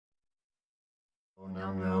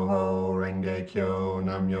Nam-myoho Renge-kyo,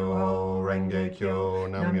 Nam-myoho Renge-kyo,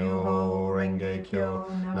 Nam-myoho Renge-kyo,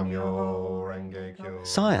 Nam-myoho Renge-kyo.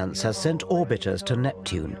 Science has sent orbiters to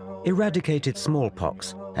Neptune, eradicated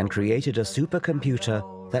smallpox, and created a supercomputer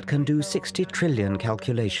that can do 60 trillion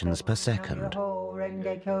calculations per second.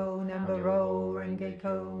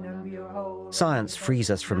 Science frees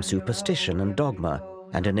us from superstition and dogma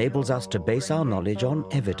and enables us to base our knowledge on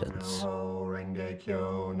evidence.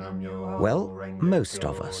 Well, most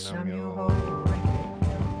of us.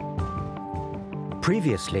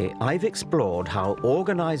 Previously, I've explored how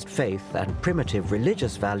organized faith and primitive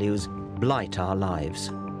religious values blight our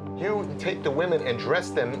lives. You take the women and dress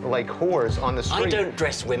them like whores on the street. I don't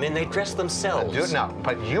dress women, they dress themselves.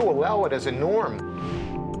 But you allow it as a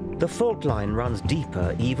norm. The fault line runs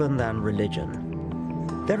deeper even than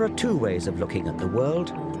religion. There are two ways of looking at the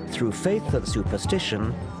world, through faith and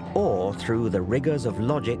superstition, or through the rigors of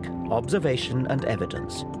logic, observation and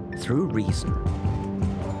evidence, through reason.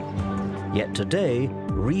 Yet today,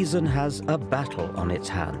 reason has a battle on its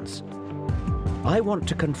hands. I want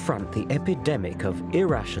to confront the epidemic of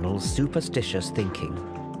irrational, superstitious thinking.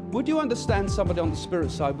 Would you understand somebody on the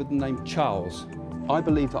spirit side with the name Charles? I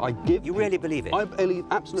believe that I give... You really believe it? I believe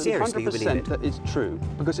absolutely Seriously, 100% that it's true,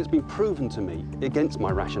 because it's been proven to me against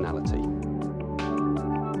my rationality.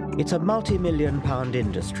 It's a multi-million-pound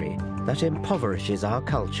industry that impoverishes our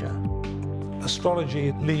culture.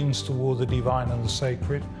 Astrology leans toward the divine and the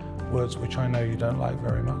sacred, words which I know you don't like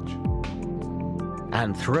very much.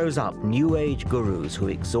 And throws up New Age gurus who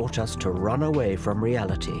exhort us to run away from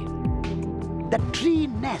reality. The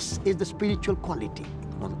tree-ness is the spiritual quality.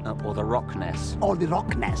 Or the rockness. Or the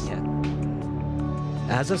rockness. Yeah.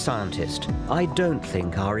 As a scientist, I don't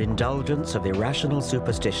think our indulgence of irrational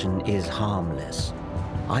superstition is harmless.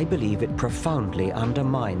 I believe it profoundly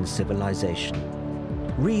undermines civilization.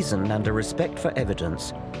 Reason and a respect for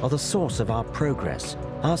evidence are the source of our progress,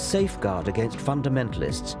 our safeguard against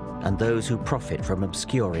fundamentalists and those who profit from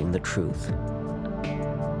obscuring the truth.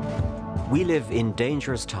 We live in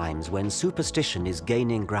dangerous times when superstition is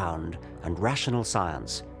gaining ground and rational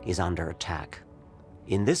science is under attack.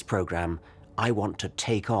 In this program, I want to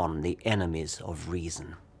take on the enemies of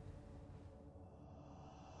reason.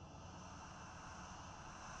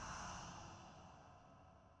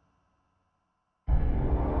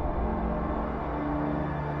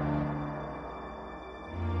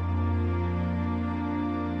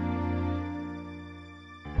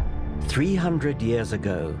 "300 years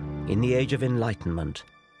ago, in the Age of Enlightenment,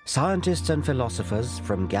 scientists and philosophers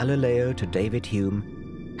from Galileo to David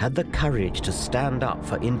Hume had the courage to stand up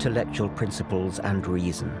for intellectual principles and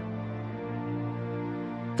reason.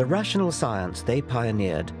 The rational science they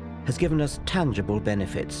pioneered has given us tangible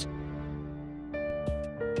benefits.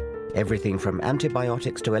 Everything from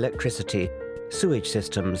antibiotics to electricity, sewage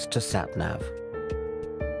systems to sat-nav.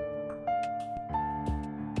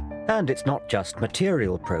 And it's not just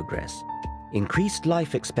material progress. Increased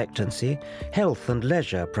life expectancy, health and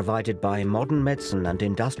leisure provided by modern medicine and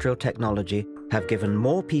industrial technology have given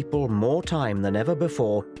more people more time than ever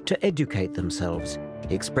before to educate themselves,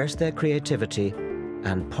 express their creativity,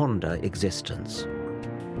 and ponder existence.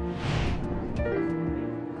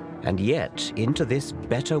 And yet, into this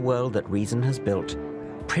better world that reason has built,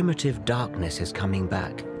 primitive darkness is coming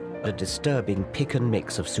back, a disturbing pick and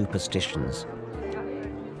mix of superstitions.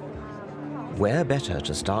 Where better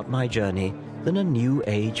to start my journey than a New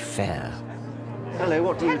Age fair? Hello,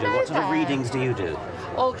 what do you do? What sort of readings do you do?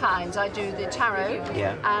 All kinds. I do the tarot,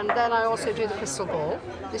 and then I also do the crystal ball.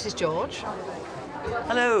 This is George.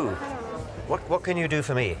 Hello. What can you do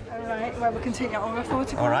for me? All right, well, we can take out a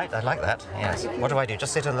photograph. All right, I'd like that, yes. What do I do?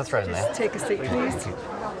 Just sit on the throne there? Just take a seat, please.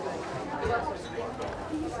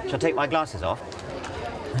 Shall I take my glasses off?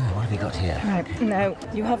 Oh, what have you got here? Right, now,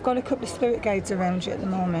 you have got a couple of spirit guides around you at the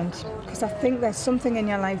moment, because I think there's something in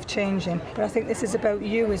your life changing, but I think this is about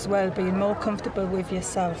you as well, being more comfortable with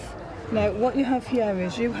yourself. Now, what you have here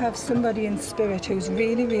is you have somebody in spirit who's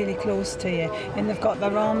really, really close to you, and they've got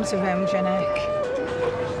their arms around your neck.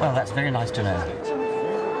 Well, that's very nice to know.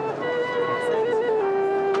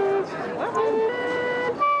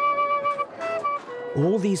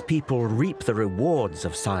 All these people reap the rewards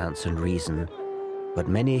of science and reason, but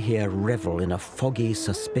many here revel in a foggy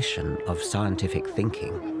suspicion of scientific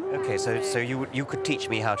thinking. Okay, so you could teach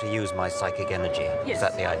me how to use my psychic energy. Yes. Is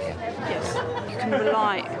that the idea? Yes. You can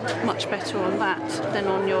rely much better on that than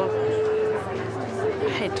on your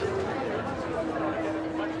head.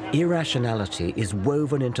 Irrationality is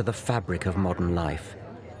woven into the fabric of modern life.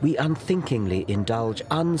 We unthinkingly indulge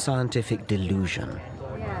unscientific delusion.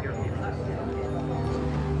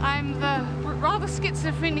 I'm the rather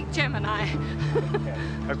schizophrenic Gemini.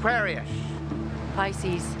 Aquarius.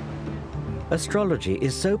 Pisces. Astrology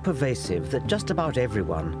is so pervasive that just about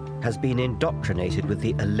everyone has been indoctrinated with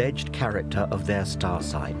the alleged character of their star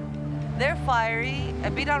sign. They're fiery,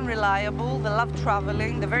 a bit unreliable, they love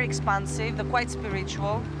traveling, they're very expansive, they're quite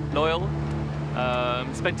spiritual. Loyal,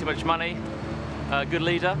 spend too much money, good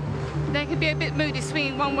leader. They can be a bit moody,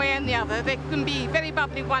 swinging one way and the other. They can be very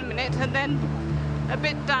bubbly 1 minute and then a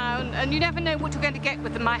bit down, and you never know what you're going to get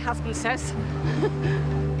with them, my husband says.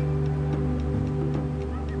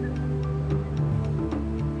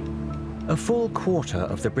 A full quarter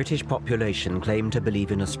of the British population claim to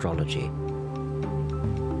believe in astrology.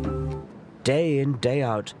 Day in, day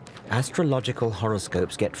out, astrological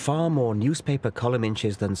horoscopes get far more newspaper column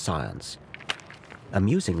inches than science.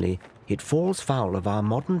 Amusingly, it falls foul of our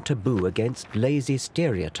modern taboo against lazy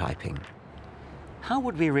stereotyping. How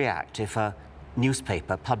would we react if a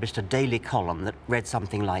newspaper published a daily column that read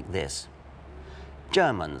something like this?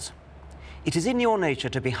 Germans. It is in your nature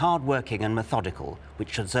to be hard-working and methodical, which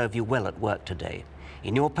should serve you well at work today.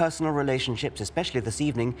 In your personal relationships, especially this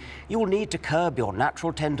evening, you will need to curb your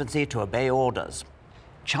natural tendency to obey orders.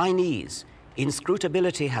 Chinese.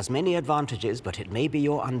 Inscrutability has many advantages, but it may be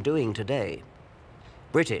your undoing today.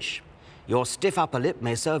 British. Your stiff upper lip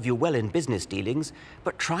may serve you well in business dealings,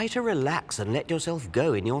 but try to relax and let yourself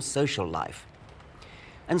go in your social life.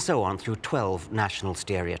 And so on through 12 national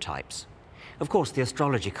stereotypes. Of course, the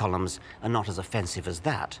astrology columns are not as offensive as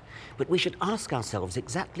that, but we should ask ourselves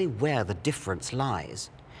exactly where the difference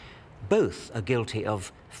lies. Both are guilty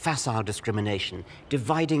of facile discrimination,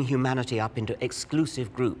 dividing humanity up into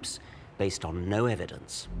exclusive groups based on no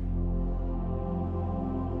evidence.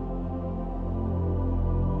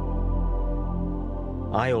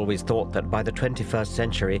 I always thought that by the 21st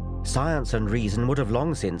century, science and reason would have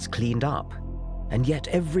long since cleaned up. And yet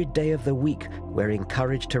every day of the week, we're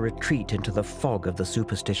encouraged to retreat into the fog of the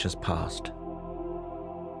superstitious past.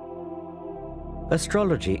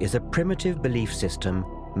 Astrology is a primitive belief system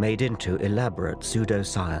made into elaborate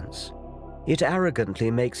pseudoscience. It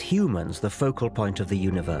arrogantly makes humans the focal point of the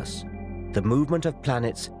universe. The movement of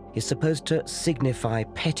planets is supposed to signify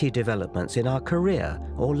petty developments in our career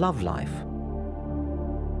or love life.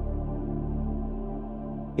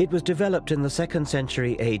 It was developed in the 2nd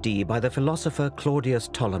century AD by the philosopher Claudius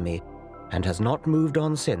Ptolemy and has not moved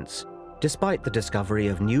on since, despite the discovery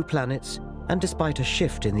of new planets and despite a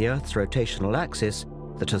shift in the Earth's rotational axis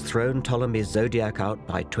that has thrown Ptolemy's zodiac out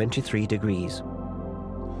by 23 degrees.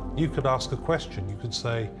 You could ask a question. You could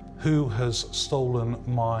say, who has stolen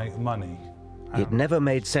my money? It never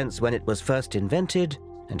made sense when it was first invented,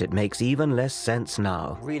 and it makes even less sense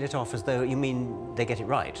now. Read it off as though you mean they get it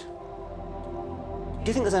right. Do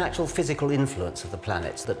you think there's an actual physical influence of the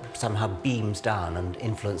planets that somehow beams down and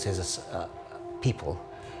influences us, people?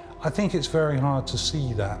 I think it's very hard to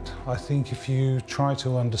see that. I think if you try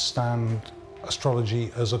to understand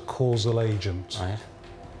astrology as a causal agent, right,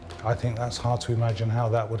 I think that's hard to imagine how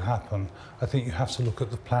that would happen. I think you have to look at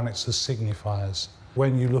the planets as signifiers.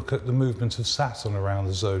 When you look at the movement of Saturn around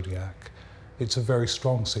the zodiac, it's a very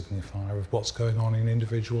strong signifier of what's going on in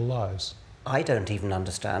individual lives. I don't even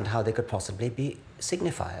understand how they could possibly be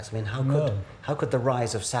signifiers. I mean, how could the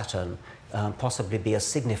rise of Saturn possibly be a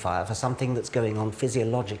signifier for something that's going on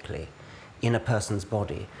physiologically in a person's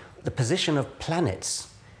body? The position of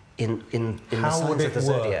planets in the signs of the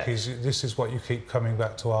zodiac. This is what you keep coming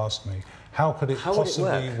back to ask me. How could it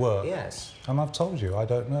possibly work? Yes. And I've told you, I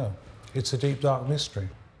don't know. It's a deep, dark mystery.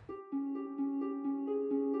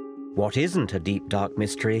 What isn't a deep, dark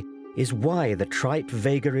mystery is why the trite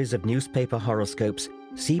vagaries of newspaper horoscopes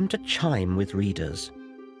seem to chime with readers.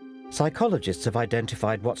 Psychologists have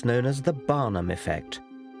identified what's known as the Barnum effect,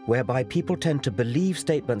 whereby people tend to believe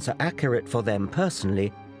statements are accurate for them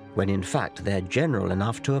personally, when in fact they're general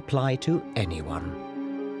enough to apply to anyone.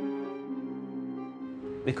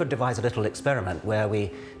 We could devise a little experiment where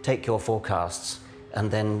we take your forecasts and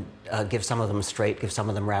then give some of them straight, give some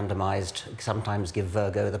of them randomized, sometimes give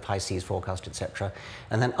Virgo the Pisces forecast, etc.,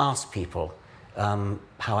 and then ask people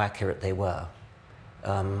how accurate they were.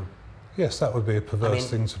 Yes, that would be a perverse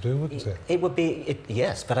thing to do, wouldn't it? It would be,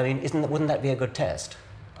 yes, but I mean, wouldn't that be a good test?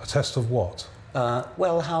 A test of what?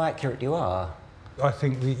 Well, how accurate you are. I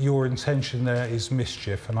think that your intention there is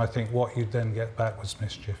mischief, and I think what you'd then get back was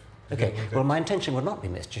mischief. Okay, well, my intention would not be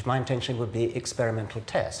mischief. My intention would be experimental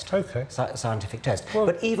test. Okay. Scientific test. Well,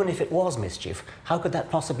 but even if it was mischief, how could that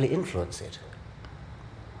possibly influence it?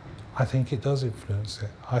 I think it does influence it.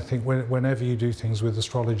 I think whenever you do things with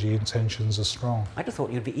astrology, intentions are strong. I'd have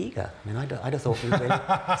thought you'd be eager. I mean, I'd have thought you'd really...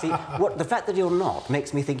 See, the fact that you're not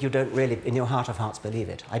makes me think you don't really, in your heart of hearts, believe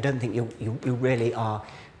it. I don't think you really are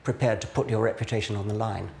prepared to put your reputation on the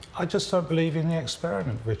line. I just don't believe in the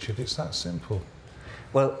experiment, Richard. It's that simple.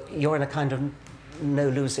 Well, you're in a kind of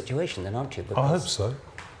no-lose situation then, aren't you? I hope so.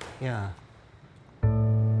 Yeah.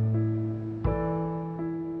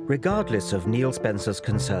 Regardless of Neil Spencer's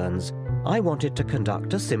concerns, I wanted to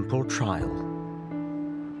conduct a simple trial.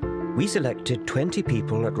 We selected 20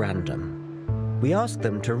 people at random. We asked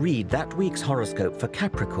them to read that week's horoscope for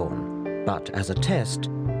Capricorn, but as a test,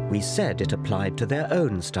 we said it applied to their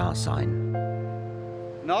own star sign.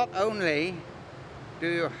 Not only do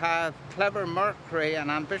you have clever Mercury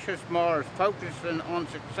and ambitious Mars focusing on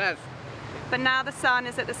success, but now the Sun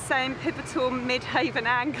is at the same pivotal midhaven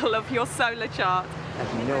angle of your solar chart. I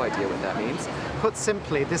have no idea what that means. Put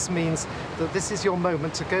simply, this means that this is your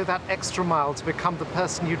moment to go that extra mile to become the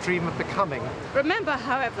person you dream of becoming. Remember,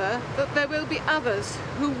 however, that there will be others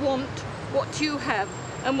who want what you have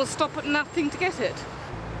and will stop at nothing to get it.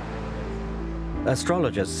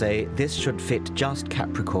 Astrologers say this should fit just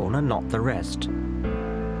Capricorn and not the rest.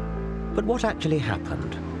 But what actually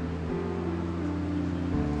happened?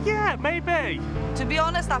 Yeah, maybe. To be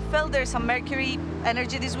honest, I felt there's some Mercury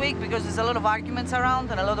energy this week because there's a lot of arguments around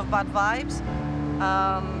and a lot of bad vibes.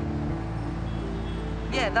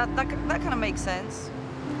 Yeah, that kind of makes sense.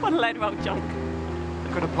 What a load of old junk.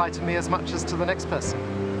 It could apply to me as much as to the next person.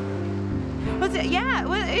 Was it? Yeah,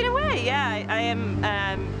 well, in a way, yeah. I am.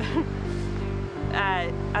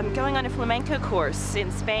 I'm going on a flamenco course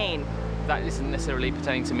in Spain. That isn't necessarily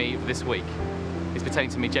pertaining to me this week. It's pertaining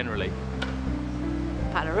to me generally.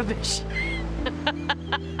 Pile of rubbish.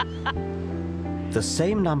 The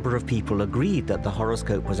same number of people agreed that the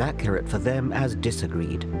horoscope was accurate for them as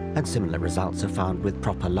disagreed, and similar results are found with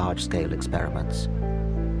proper large-scale experiments.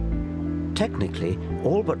 Technically,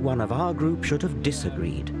 all but one of our group should have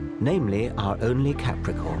disagreed, namely our only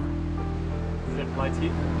Capricorn. Does it apply to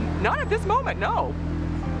you? Not at this moment, no.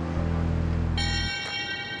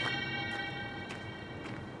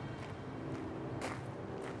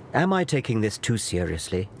 Am I taking this too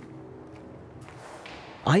seriously?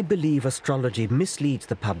 I believe astrology misleads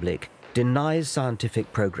the public, denies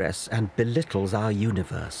scientific progress, and belittles our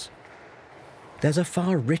universe. There's a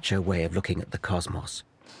far richer way of looking at the cosmos.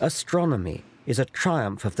 Astronomy is a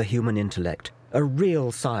triumph of the human intellect, a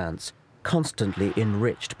real science, constantly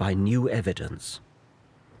enriched by new evidence.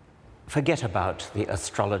 Forget about the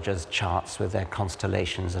astrologers' charts with their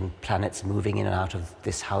constellations and planets moving in and out of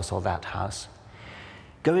this house or that house.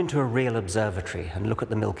 Go into a real observatory and look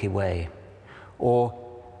at the Milky Way. Or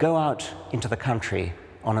go out into the country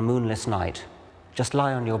on a moonless night. Just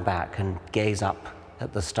lie on your back and gaze up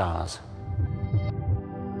at the stars.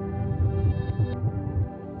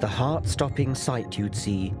 The heart-stopping sight you'd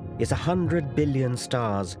see is 100 billion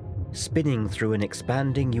stars spinning through an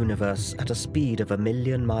expanding universe at a speed of 1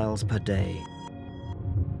 million miles per day.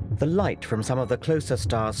 The light from some of the closer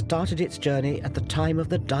stars started its journey at the time of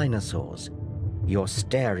the dinosaurs. You're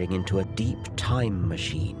staring into a deep time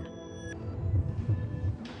machine.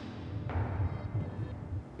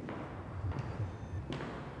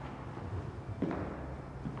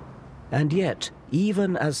 And yet,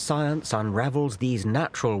 even as science unravels these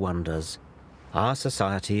natural wonders, our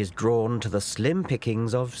society is drawn to the slim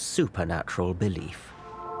pickings of supernatural belief.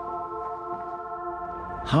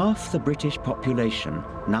 Half the British population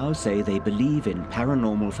now say they believe in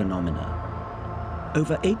paranormal phenomena.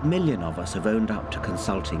 Over 8 million of us have owned up to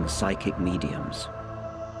consulting psychic mediums.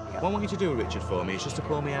 What I want you to do, Richard, for me is just to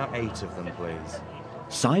pull me out 8 of them, please.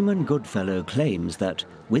 Simon Goodfellow claims that,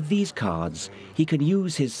 with these cards, he can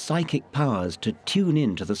use his psychic powers to tune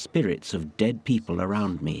in to the spirits of dead people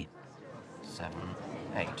around me. 7,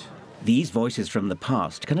 8. These voices from the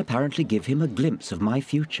past can apparently give him a glimpse of my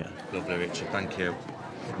future. Lovely, Richard, thank you.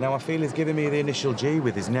 Now, I feel he's giving me the initial G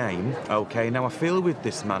with his name. OK, now I feel with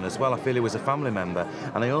this man as well, I feel he was a family member.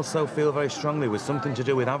 And I also feel very strongly with something to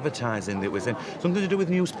do with advertising that was in, something to do with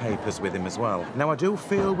newspapers with him as well. Now, I do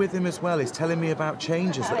feel with him as well, he's telling me about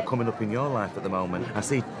changes that are coming up in your life at the moment. I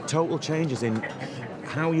see total changes in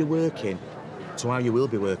how you're working to how you will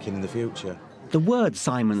be working in the future. The word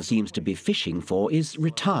Simon seems to be fishing for is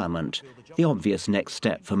retirement, the obvious next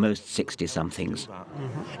step for most 60-somethings.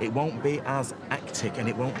 It won't be as hectic and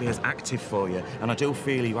it won't be as active for you, and I do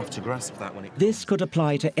feel you have to grasp that when it... This could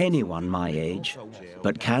apply to anyone my age,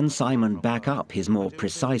 but can Simon back up his more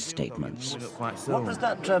precise statements? What was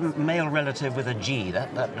that male relative with a G?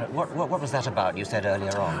 What was that about you said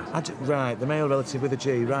earlier on? Right, the male relative with a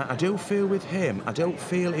G, right. I do feel with him, I don't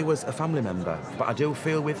feel he was a family member, but I do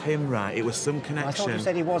feel with him, right, it was some connection. I thought you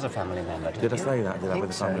said he was a family member, Did I say that? Did I with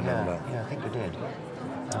a family member? Yeah, I think you did.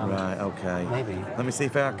 Right, OK. Maybe. Let me see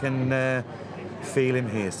if I can feel him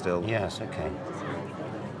here still. Yes, OK.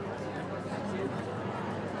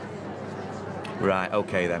 Right,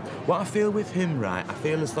 OK then. What I feel with him, right, I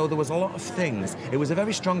feel as though there was a lot of things. It was a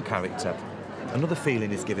very strong character. Another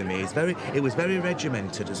feeling he's giving me is it was very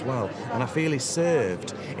regimented as well, and I feel he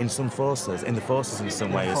served in the forces in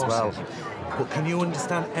some way as well. But can you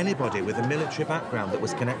understand anybody with a military background that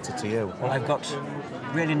was connected to you? Well, I've got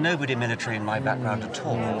really nobody military in my background at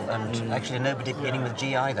all, and actually nobody beginning with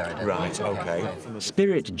G either. I don't Right, think. OK.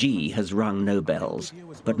 Spirit G has rung no bells,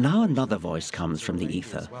 but now another voice comes from the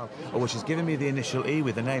ether. Oh, well, she's giving me the initial E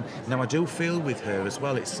with the name. Now, I do feel with her as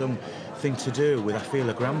well, it's something to do with, I feel,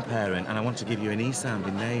 a grandparent, and I want to give you an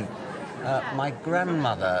E-sounding name. My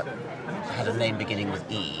grandmother had a name beginning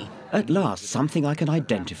with E. At last, something I can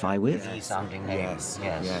identify with. E-sounding name. Yes.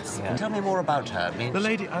 Tell me more about her. The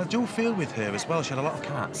lady, I do feel with her as well, she had a lot of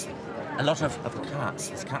cats. A lot of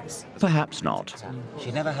cats. Perhaps not.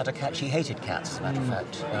 She never had a cat. She hated cats, as a matter of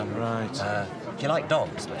fact. Right. She liked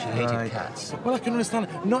dogs, but she hated cats. Well, I can understand.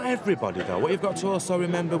 Not everybody, though. What you've got to also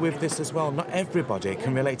remember with this as well, not everybody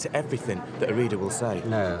can relate to everything that a reader will say.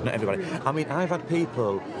 No. Not everybody. I mean, I've had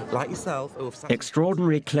people like yourself who have...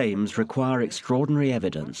 Extraordinary claims require extraordinary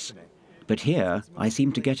evidence. But here, I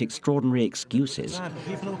seem to get extraordinary excuses.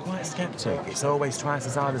 People are quite sceptic. It's always twice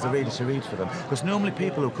as hard as a reader to read for them. Because normally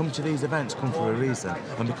people who come to these events come for a reason,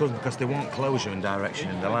 and because they want closure and direction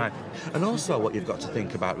in their life. And also what you've got to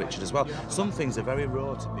think about, Richard, as well, some things are very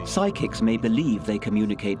raw to be... Psychics may believe they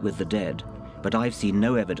communicate with the dead, but I've seen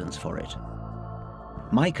no evidence for it.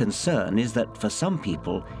 My concern is that for some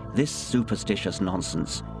people, this superstitious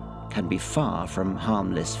nonsense can be far from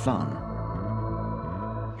harmless fun.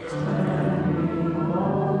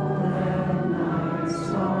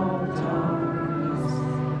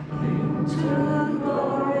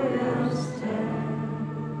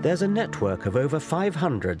 There's a network of over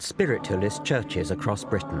 500 spiritualist churches across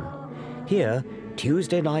Britain. Here,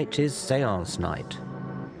 Tuesday night is séance night.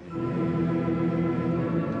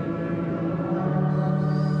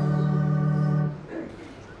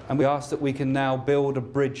 And we ask that we can now build a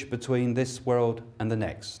bridge between this world and the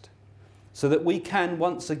next, so that we can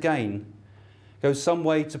once again go some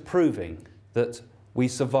way to proving that we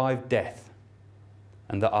survived death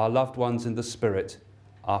and that our loved ones in the spirit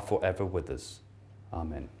are forever with us.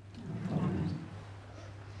 Amen.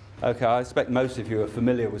 Okay, I expect most of you are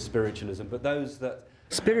familiar with spiritualism, but those that...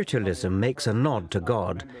 Spiritualism makes a nod to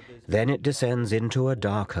God, then it descends into a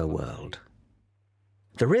darker world.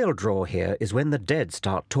 The real draw here is when the dead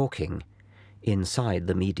start talking inside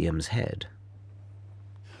the medium's head.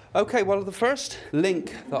 Okay, well, the first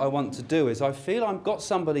link that I want to do is I feel I've got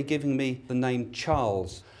somebody giving me the name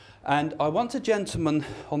Charles. And I want a gentleman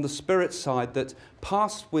on the spirit side that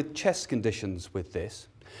passed with chest conditions with this.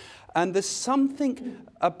 And there's something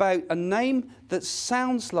about a name that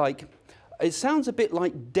sounds like, it sounds a bit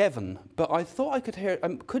like Devon, but I thought I could hear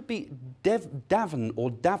it, could be Davon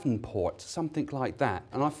or Davenport, something like that.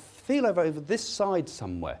 And I feel over this side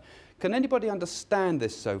somewhere. Can anybody understand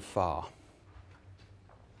this so far?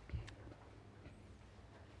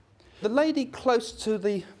 The lady close to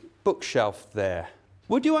the bookshelf there.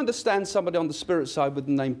 Would you understand somebody on the spirit side with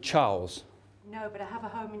the name Charles? No, but I have a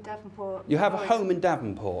home in Davenport. You have a home in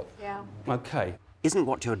Davenport? Yeah. OK. Isn't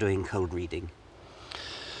what you're doing cold reading?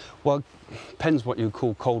 Well, depends what you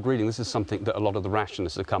call cold reading. This is something that a lot of the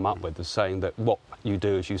rationalists have come up with, is saying that what you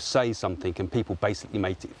do is you say something and people basically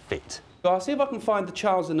make it fit. So I'll see if I can find the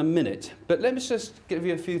Charles in a minute, but let me just give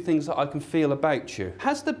you a few things that I can feel about you.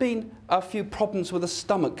 Has there been a few problems with a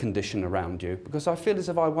stomach condition around you? Because I feel as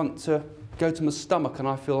if I want to go to my stomach and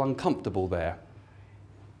I feel uncomfortable there.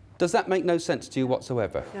 Does that make no sense to you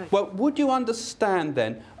whatsoever? No. Well, would you understand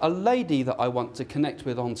then a lady that I want to connect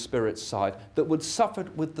with on spirit's side that would suffer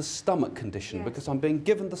with the stomach condition? Yes. Because I'm being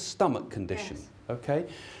given the stomach condition, Yes. OK?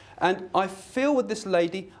 And I feel with this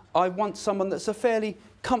lady, I want someone that's a fairly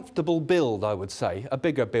comfortable build, I would say, a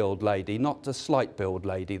bigger build lady, not a slight build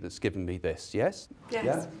lady that's given me this, yes? Yes.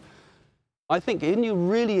 Yeah? I think when you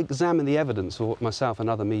really examine the evidence of what myself and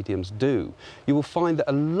other mediums do, you will find that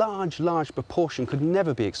a large proportion could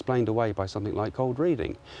never be explained away by something like cold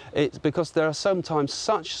reading. It's because there are sometimes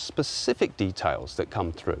such specific details that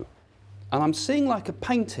come through. And I'm seeing like a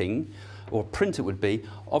painting, or a print it would be,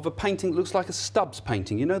 of a painting that looks like a Stubbs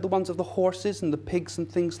painting. You know, the ones of the horses and the pigs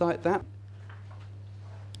and things like that?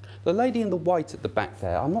 The lady in the white at the back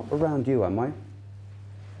there, I'm not around you, am I?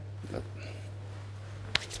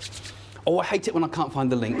 Oh, I hate it when I can't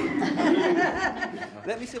find the link.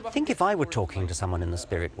 Let me see if I think if I were talking to someone in the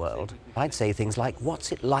spirit world, I'd say things like,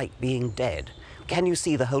 what's it like being dead? Can you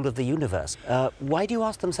see the whole of the universe? Why do you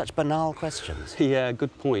ask them such banal questions? Yeah,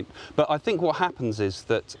 good point. But I think what happens is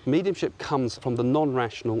that mediumship comes from the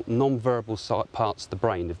non-rational, non-verbal parts of the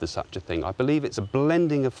brain, if there's such a thing. I believe it's a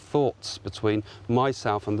blending of thoughts between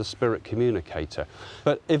myself and the spirit communicator.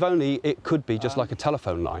 But if only it could be just like a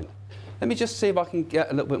telephone line. Let me just see if I can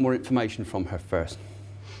get a little bit more information from her first.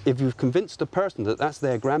 If you've convinced a person that that's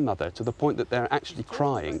their grandmother to the point that they're actually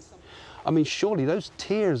crying, I mean, surely those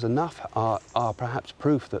tears enough are perhaps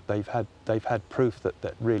proof that they've had proof that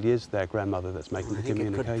that really is their grandmother that's making the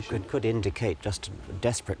communication. It could indicate just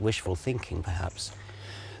desperate wishful thinking, perhaps.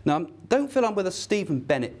 Now, I don't feel I'm with a Stephen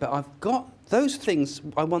Bennett, but I've got those things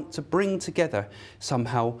I want to bring together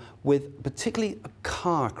somehow with particularly a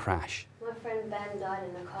car crash. My friend Ben died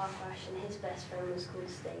in a car crash and his best friend was called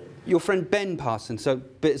Steve. Your friend Ben Parson,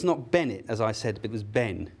 but it's not Bennett, as I said, it was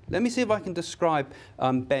Ben. Let me see if I can describe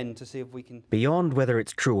Ben to see if we can... Beyond whether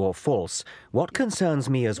it's true or false, what concerns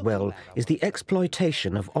me as well is the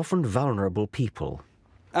exploitation of often vulnerable people.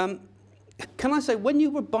 Can I say, when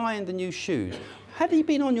you were buying the new shoes, had he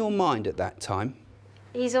been on your mind at that time?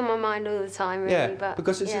 He's on my mind all the time, really. Yeah, but,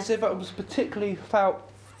 because it's as if I was particularly felt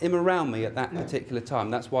him around me at that particular time.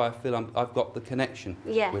 That's why I feel I've got the connection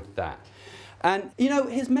with that. And, you know,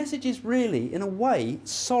 his message is really, in a way,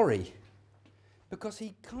 sorry. Because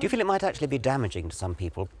he can't... Do you feel it might actually be damaging to some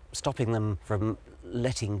people, stopping them from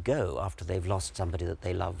letting go after they've lost somebody that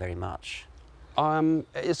they love very much?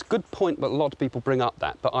 It's a good point, but a lot of people bring up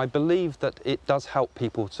that. But I believe that it does help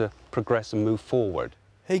people to progress and move forward.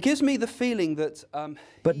 He gives me the feeling that...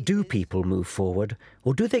 But do people move forward,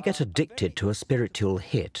 or do they get addicted to a spiritual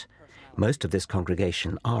hit? Most of this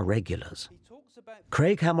congregation are regulars.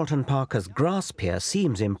 Craig Hamilton Parker's grasp here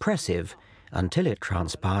seems impressive, until it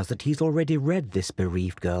transpires that he's already read this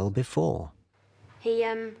bereaved girl before. He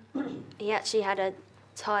actually had a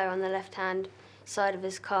tyre on the left-hand side of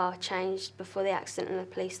his car changed before the accident, and the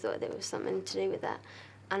police thought it was something to do with that.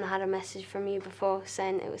 And I had a message from you before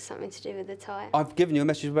saying it was something to do with the tyre. I've given you a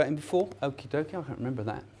message about him before? Okie dokie, I can't remember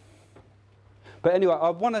that. But anyway,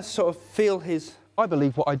 I want to sort of feel his... I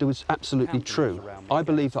believe what I do is absolutely true. I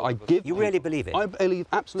believe that I give... You really believe it? I believe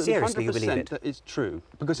absolutely Seriously, 100% you believe it? that it's true,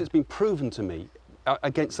 because it's been proven to me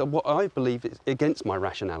against what I believe is against my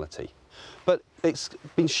rationality. But it's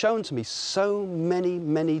been shown to me so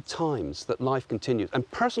many times that life continues. And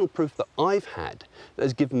personal proof that I've had that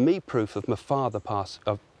has given me proof of my father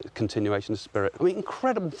of continuation of spirit. I mean,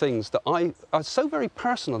 incredible things that are so very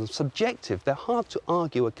personal and subjective, they're hard to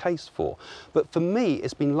argue a case for. But for me,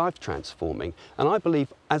 it's been life transforming. And I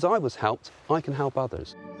believe, as I was helped, I can help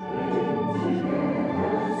others.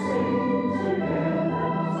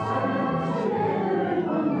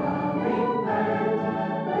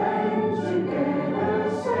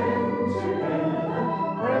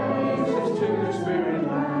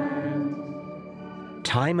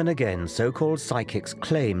 Time and again, so-called psychics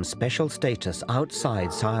claim special status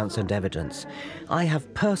outside science and evidence. I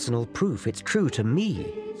have personal proof it's true to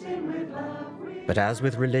me. But as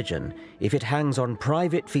with religion, if it hangs on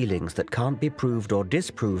private feelings that can't be proved or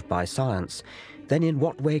disproved by science, then in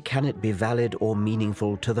what way can it be valid or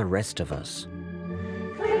meaningful to the rest of us?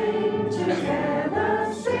 Cling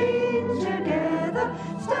together, sing together,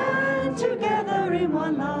 stand together in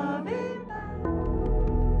one loving band.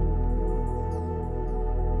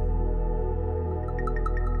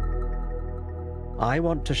 I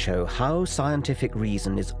want to show how scientific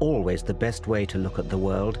reason is always the best way to look at the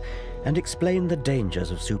world and explain the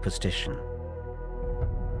dangers of superstition.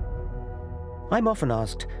 I'm often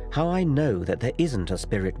asked how I know that there isn't a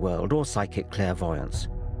spirit world or psychic clairvoyance.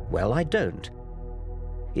 Well, I don't.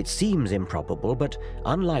 It seems improbable, but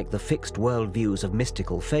unlike the fixed worldviews of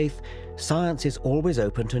mystical faith, science is always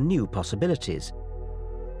open to new possibilities.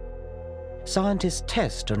 Scientists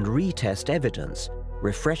test and retest evidence,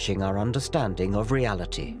 refreshing our understanding of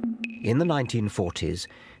reality. In the 1940s,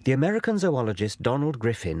 the American zoologist Donald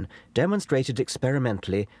Griffin demonstrated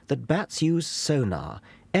experimentally that bats use sonar,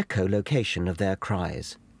 echolocation of their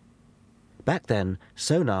cries. Back then,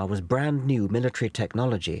 sonar was brand new military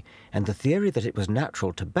technology, and the theory that it was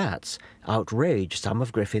natural to bats outraged some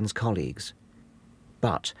of Griffin's colleagues.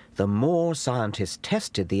 But the more scientists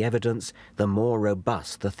tested the evidence, the more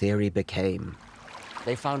robust the theory became.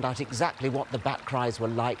 They found out exactly what the bat cries were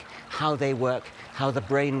like, how they work, how the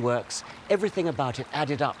brain works. Everything about it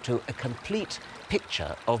added up to a complete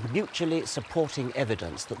picture of mutually supporting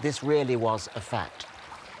evidence that this really was a fact.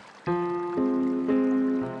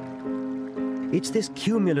 It's this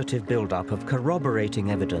cumulative build-up of corroborating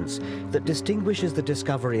evidence that distinguishes the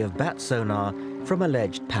discovery of bat sonar from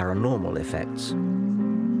alleged paranormal effects.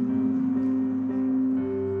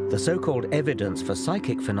 The so-called evidence for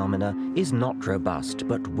psychic phenomena is not robust,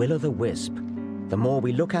 but will-o'-the-wisp. The more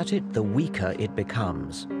we look at it, the weaker it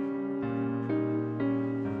becomes.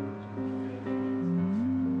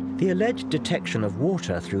 The alleged detection of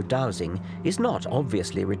water through dowsing is not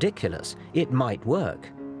obviously ridiculous. It might work,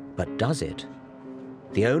 but does it?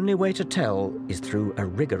 The only way to tell is through a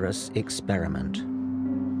rigorous experiment.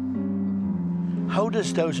 How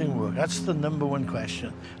does dowsing work? That's the #1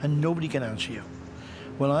 question, and nobody can answer you.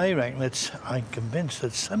 Well, I reckon I'm convinced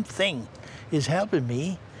that something is helping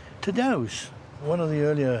me to douse. One of the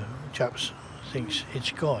earlier chaps thinks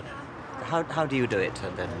it's God. How do you do it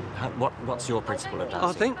then? What's your principle of dowsing?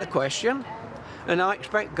 I think the question, and I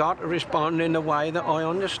expect God to respond in a way that I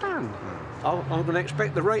understand. I'm going to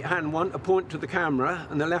expect the right-hand one to point to the camera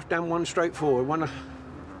and the left-hand one straight forward.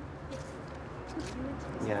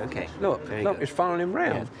 Yeah, okay. Look, it's following him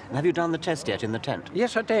round. Yes. And have you done the test yet in the tent?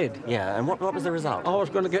 Yes, I did. Yeah, and what was the result? I was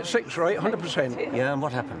going to get 6 or 8, 100%. Yeah, and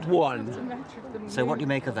what happened? 1. So what do you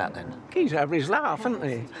make of that then? He's having his laugh, isn't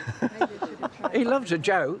he? He loves a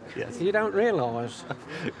joke. Yes. You don't realise.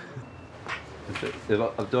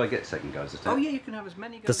 Do I get second goes at it? Oh, yeah, you can have as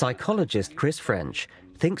many goes. The psychologist Chris French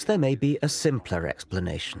thinks there may be a simpler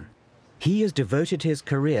explanation. He has devoted his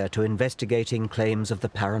career to investigating claims of the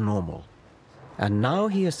paranormal. And now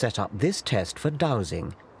he has set up this test for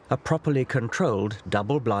dowsing, a properly controlled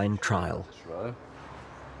double-blind trial.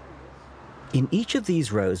 In each of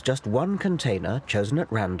these rows, just one container, chosen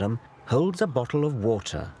at random, holds a bottle of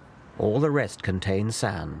water. All the rest contain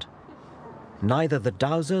sand. Neither the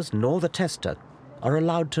dowsers nor the tester are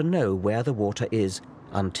allowed to know where the water is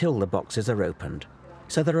until the boxes are opened.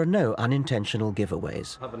 So there are no unintentional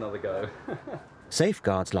giveaways. Have another go.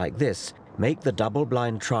 Safeguards like this make the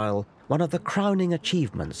double-blind trial one of the crowning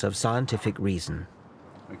achievements of scientific reason.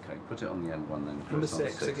 Okay, put it on the end one then. Number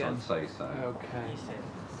 6 again. I'd say so. Okay.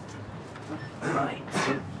 Right.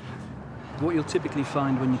 What you'll typically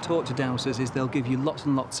find when you talk to dowsers is they'll give you lots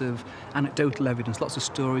and lots of anecdotal evidence, lots of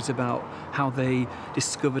stories about how they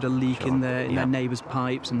discovered a leak in their neighbour's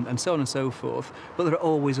pipes and so on and so forth. But there are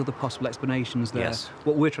always other possible explanations there. Yes.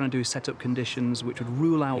 What we're trying to do is set up conditions which would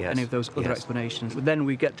rule out any of those other explanations. But then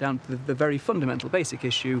we get down to the very fundamental, basic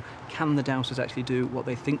issue: can the dowsers actually do what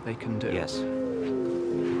they think they can do? Yes.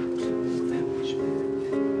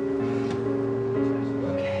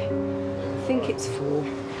 Okay. I think it's 4.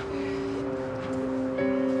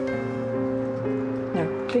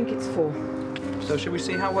 I think it's 4. So shall we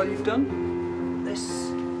see how well you've done? This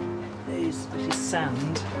is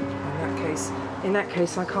sand. In that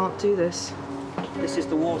case, I can't do this. This is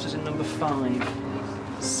the waters in number 5.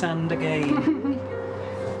 Sand again.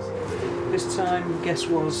 This time, guess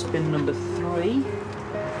was bin number 3.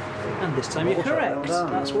 And this time you're correct.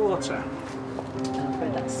 That's water. And I'm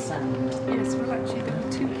afraid that's sand. Yes, well, actually, there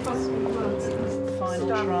are 2 possible ones. Final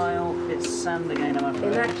trial, it's sand again, I'm afraid.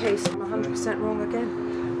 In that case, I'm 100% wrong again.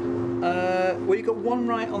 Well, you got 1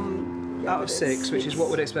 right out of 6, which is what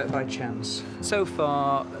we'd expect by chance. So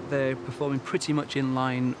far, they're performing pretty much in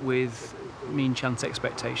line with mean chance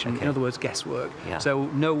expectation. In other words, guesswork. Yeah. So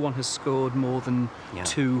no one has scored more than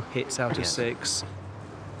 2 hits out of 6.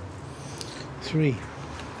 3.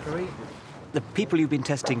 3. The people you've been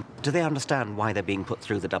testing, do they understand why they're being put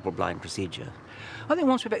through the double-blind procedure? I think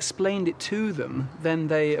once we've explained it to them, then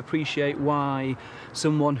they appreciate why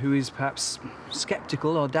someone who is perhaps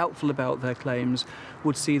sceptical or doubtful about their claims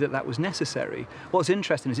would see that that was necessary. What's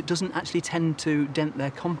interesting is it doesn't actually tend to dent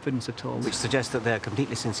their confidence at all. Which suggests that they're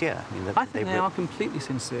completely sincere. I think they are completely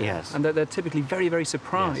sincere. Yes. And that they're typically very, very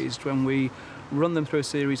surprised when we run them through a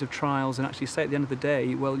series of trials and actually say at the end of the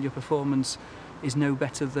day, well, your performance is no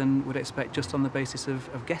better than would expect just on the basis of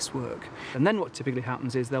guesswork. And then what typically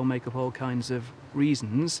happens is they'll make up all kinds of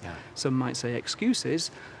reasons, some might say excuses,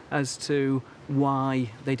 as to why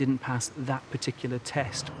they didn't pass that particular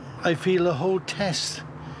test. I feel the whole test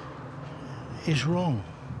is wrong.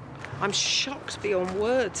 I'm shocked beyond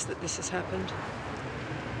words that this has happened.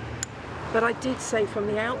 But I did say from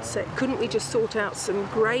the outset, couldn't we just sort out some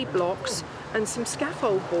grey blocks and some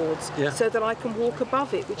scaffold boards so that I can walk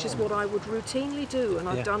above it, which is what I would routinely do, and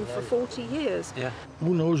I've done for 40 years.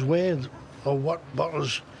 Who knows where or what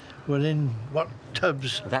bottles were in what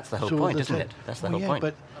tubs. That's the whole point, isn't it? That's the whole point.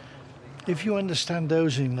 But if you understand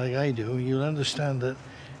dowsing like I do, you'll understand that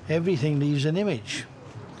everything leaves an image.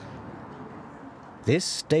 This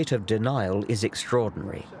state of denial is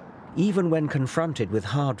extraordinary. Even when confronted with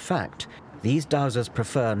hard fact, these dowsers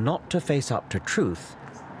prefer not to face up to truth,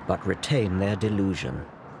 but retain their delusion.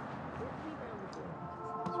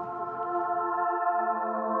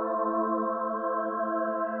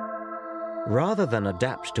 Rather than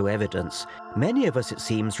adapt to evidence, many of us, it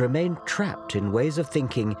seems, remain trapped in ways of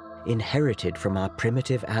thinking inherited from our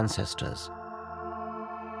primitive ancestors.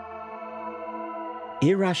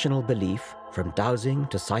 Irrational belief, from dowsing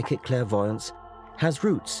to psychic clairvoyance, has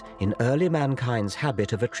roots in early mankind's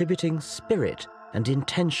habit of attributing spirit and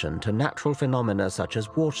intention to natural phenomena such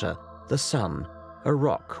as water, the sun, a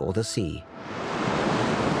rock, or the sea.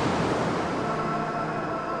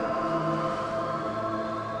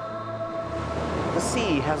 The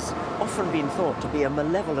sea has often been thought to be a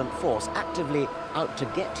malevolent force actively out to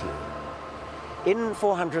get you. In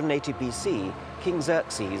 480 BC, King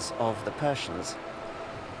Xerxes of the Persians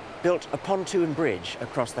built a pontoon bridge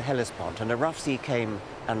across the Hellespont, and a rough sea came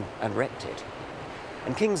and wrecked it.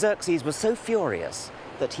 And King Xerxes was so furious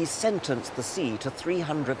that he sentenced the sea to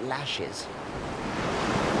 300 lashes.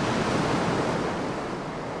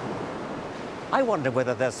 I wonder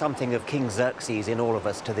whether there's something of King Xerxes in all of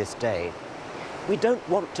us to this day. We don't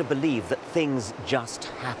want to believe that things just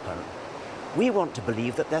happen. We want to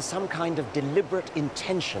believe that there's some kind of deliberate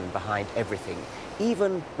intention behind everything,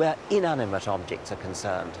 even where inanimate objects are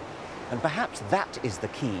concerned. And perhaps that is the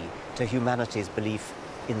key to humanity's belief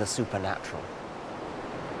in the supernatural.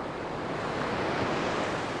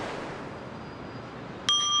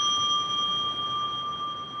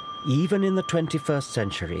 Even in the 21st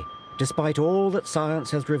century, despite all that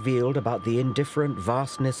science has revealed about the indifferent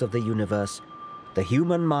vastness of the universe, the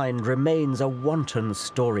human mind remains a wanton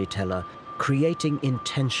storyteller, creating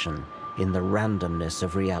intention in the randomness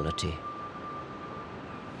of reality.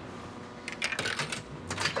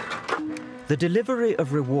 The delivery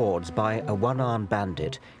of rewards by a one-armed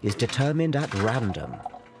bandit is determined at random.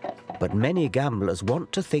 But many gamblers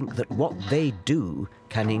want to think that what they do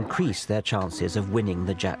can increase their chances of winning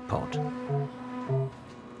the jackpot.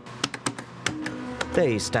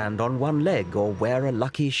 They stand on one leg or wear a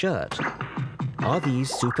lucky shirt. Are these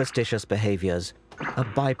superstitious behaviors a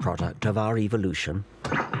byproduct of our evolution?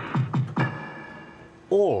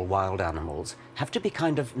 All wild animals have to be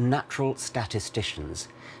kind of natural statisticians,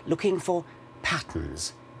 looking for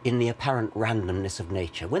patterns in the apparent randomness of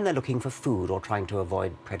nature when they're looking for food or trying to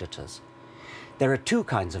avoid predators. There are two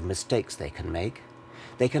kinds of mistakes they can make.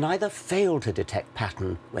 They can either fail to detect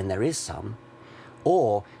pattern when there is some,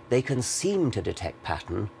 or they can seem to detect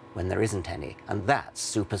pattern when there isn't any, and that's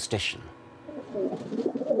superstition.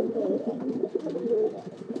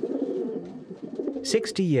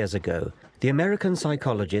 60 years ago, the American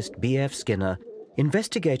psychologist B.F. Skinner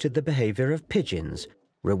investigated the behavior of pigeons,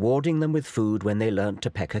 rewarding them with food when they learnt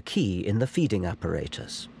to peck a key in the feeding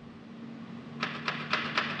apparatus.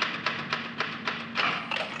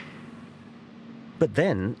 But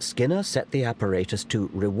then Skinner set the apparatus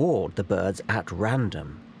to reward the birds at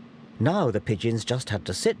random. Now the pigeons just had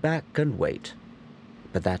to sit back and wait.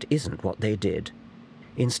 But that isn't what they did.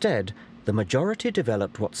 Instead, the majority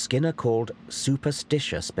developed what Skinner called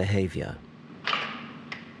superstitious behavior.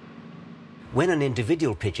 When an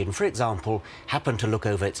individual pigeon, for example, happened to look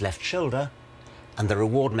over its left shoulder, and the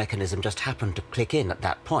reward mechanism just happened to click in at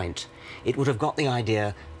that point, it would have got the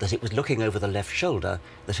idea that it was looking over the left shoulder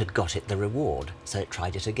that had got it the reward, so it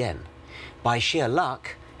tried it again. By sheer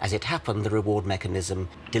luck, as it happened, the reward mechanism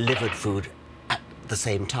delivered food at the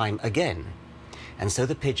same time again. And so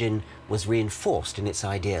the pigeon was reinforced in its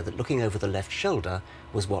idea that looking over the left shoulder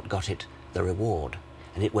was what got it the reward.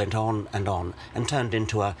 And it went on and turned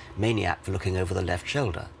into a maniac for looking over the left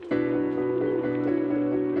shoulder.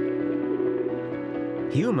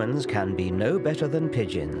 Humans can be no better than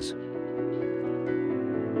pigeons.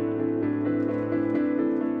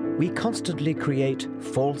 We constantly create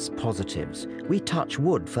false positives. We touch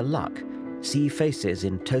wood for luck, see faces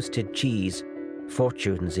in toasted cheese,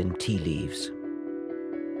 fortunes in tea leaves.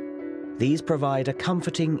 These provide a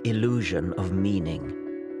comforting illusion of meaning.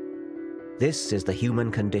 This is the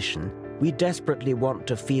human condition. We desperately want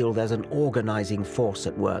to feel there's an organizing force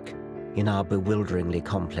at work in our bewilderingly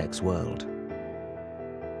complex world.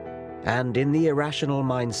 And in the irrational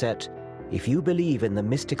mindset, if you believe in the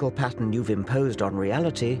mystical pattern you've imposed on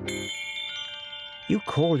reality, you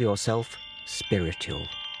call yourself spiritual.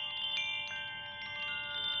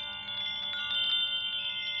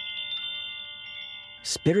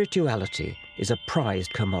 Spirituality is a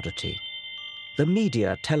prized commodity. The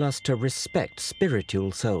media tell us to respect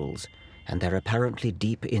spiritual souls and their apparently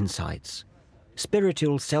deep insights.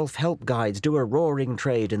 Spiritual self-help guides do a roaring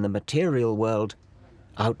trade in the material world,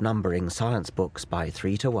 outnumbering science books by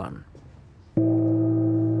 3 to 1.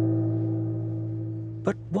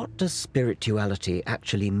 But what does spirituality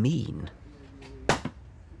actually mean?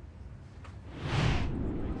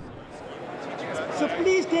 So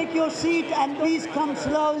please take your seat and please come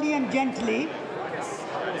slowly and gently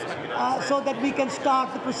so that we can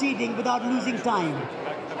start the proceeding without losing time.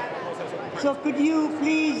 So could you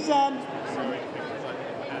please...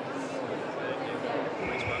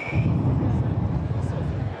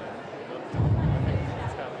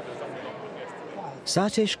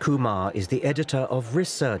 Satish Kumar is the editor of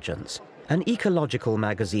Resurgence, an ecological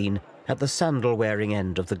magazine at the sandal-wearing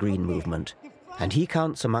end of the Green Movement, and he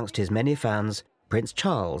counts amongst his many fans Prince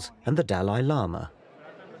Charles and the Dalai Lama.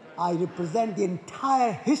 I represent the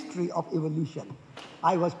entire history of evolution.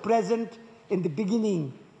 I was present in the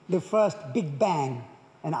beginning, the first Big Bang,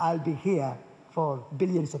 and I'll be here for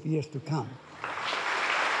billions of years to come.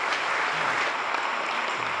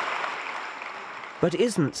 But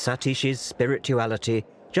isn't Satish's spirituality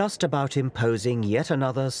just about imposing yet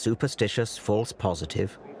another superstitious false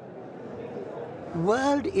positive?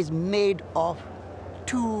 World is made of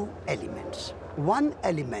 2 elements. One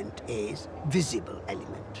element is visible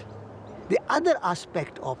element. The other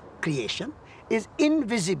aspect of creation is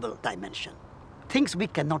invisible dimension, things we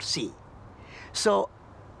cannot see. So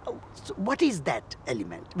what is that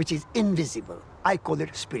element which is invisible? I call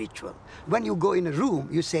it spiritual. When you go in a room,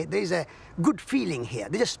 you say, there is a good feeling here.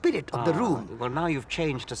 There's a spirit of the room. Well, now you've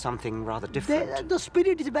changed to something rather different. The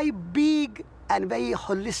spirit is a very big and very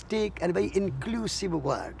holistic and very inclusive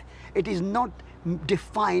word. It is not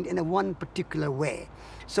defined in a one particular way.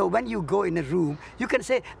 So when you go in a room, you can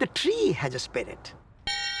say, the tree has a spirit.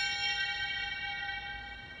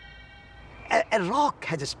 A rock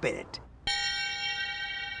has a spirit.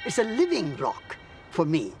 It's a living rock for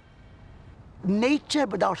me. Nature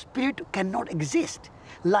without spirit cannot exist.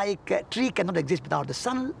 Like a tree cannot exist without the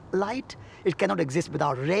sunlight, it cannot exist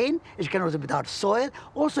without rain, it cannot exist without soil.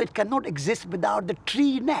 Also, it cannot exist without the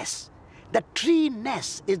tree-ness. The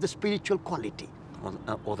tree-ness is the spiritual quality.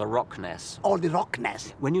 Or the rockness. Or the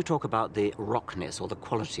rockness. When you talk about the rockness or the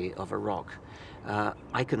quality of a rock,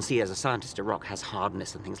 I can see as a scientist a rock has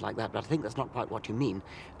hardness and things like that, but I think that's not quite what you mean.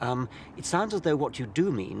 It sounds as though what you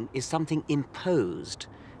do mean is something imposed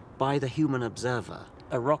by the human observer.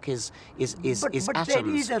 A rock is atoms. But there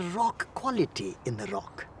is a rock quality in the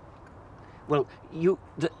rock. Well,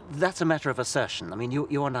 that's a matter of assertion. I mean,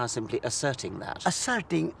 you are now simply asserting that.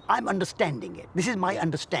 Asserting, I'm understanding it. This is my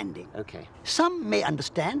understanding. Okay. Some may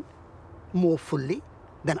understand more fully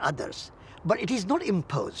than others, but it is not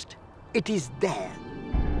imposed. It is there.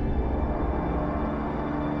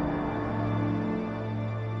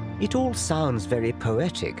 It all sounds very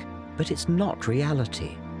poetic, but it's not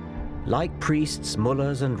reality. Like priests,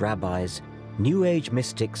 mullahs and rabbis, New Age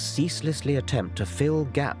mystics ceaselessly attempt to fill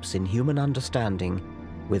gaps in human understanding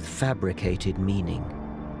with fabricated meaning.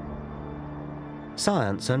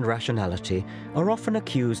 Science and rationality are often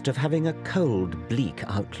accused of having a cold, bleak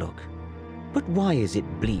outlook. But why is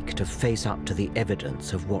it bleak to face up to the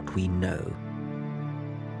evidence of what we know?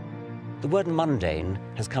 The word mundane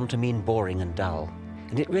has come to mean boring and dull.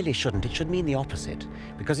 And it really shouldn't. It should mean the opposite,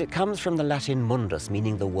 because it comes from the Latin mundus,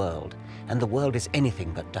 meaning the world, and the world is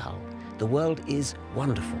anything but dull. The world is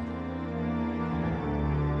wonderful.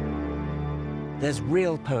 There's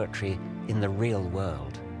real poetry in the real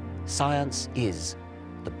world. Science is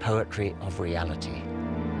the poetry of reality.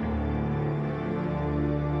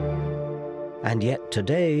 And yet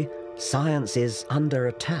today, science is under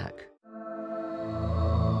attack.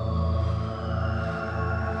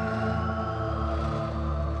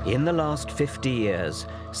 In the last 50 years,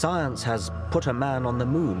 science has put a man on the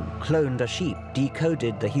moon, cloned a sheep,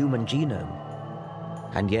 decoded the human genome.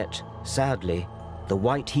 And yet, sadly, the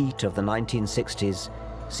white heat of the 1960s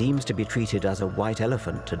seems to be treated as a white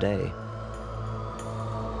elephant today.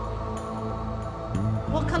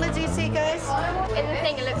 What colour do you see, guys? In the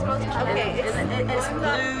thing, it looks multicolored. Okay, it's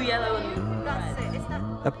blue, yellow, and that's it.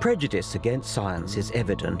 A prejudice against science is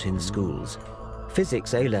evident in schools.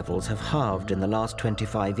 Physics A-levels have halved in the last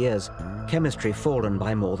 25 years, chemistry fallen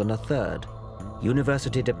by more than a third.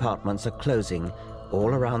 University departments are closing all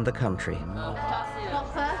around the country.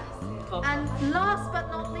 And last but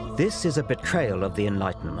not least... This is a betrayal of the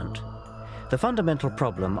Enlightenment. The fundamental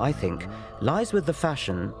problem, I think, lies with the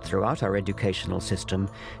fashion throughout our educational system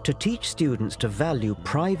to teach students to value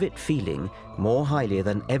private feeling more highly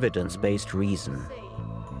than evidence-based reason.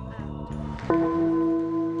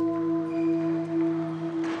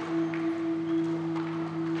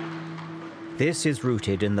 This is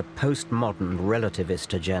rooted in the postmodern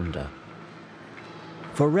relativist agenda.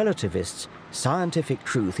 For relativists, scientific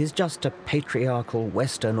truth is just a patriarchal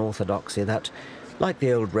Western orthodoxy that, like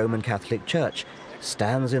the old Roman Catholic Church,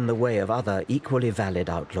 stands in the way of other equally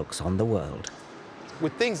valid outlooks on the world.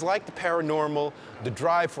 With things like the paranormal, the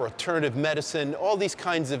drive for alternative medicine, all these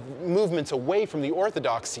kinds of movements away from the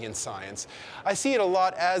orthodoxy in science, I see it a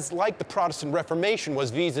lot as like the Protestant Reformation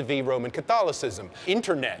was vis-a-vis Roman Catholicism.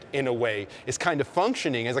 Internet, in a way, is kind of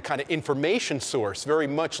functioning as a kind of information source, very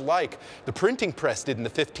much like the printing press did in the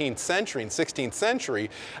 15th century and 16th century,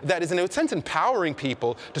 that is in a sense empowering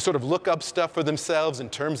people to sort of look up stuff for themselves in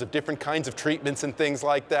terms of different kinds of treatments and things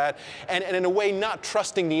like that, and in a way not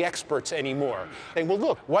trusting the experts anymore. Saying, well,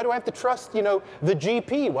 look, why do I have to trust, you know, the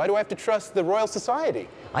GP? Why do I have to trust the Royal Society?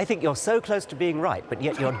 I think you're so close to being right, but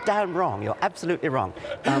yet you're damn wrong. You're absolutely wrong.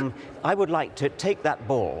 I would like to take that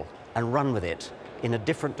ball and run with it in a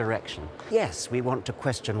different direction. Yes, we want to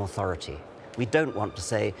question authority. We don't want to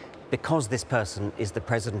say, because this person is the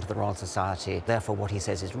president of the Royal Society, therefore what he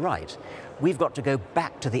says is right. We've got to go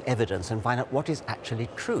back to the evidence and find out what is actually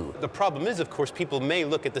true. The problem is, of course, people may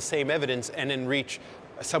look at the same evidence and then reach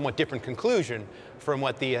a somewhat different conclusion from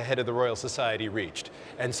what the head of the Royal Society reached.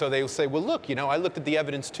 And so they will say, well, look, you know, I looked at the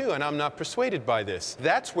evidence too, and I'm not persuaded by this.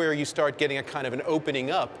 That's where you start getting a kind of an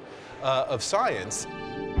opening up of science.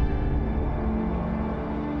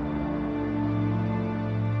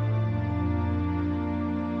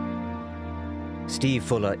 Steve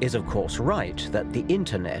Fuller is, of course, right that the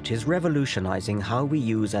internet is revolutionizing how we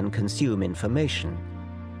use and consume information.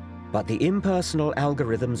 But the impersonal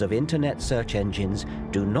algorithms of internet search engines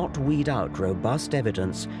do not weed out robust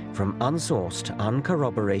evidence from unsourced,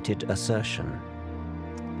 uncorroborated assertion.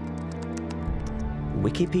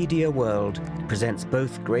 Wikipedia World presents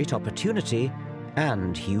both great opportunity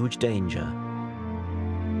and huge danger.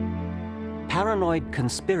 Paranoid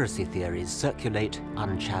conspiracy theories circulate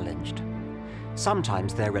unchallenged.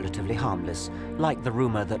 Sometimes they're relatively harmless, like the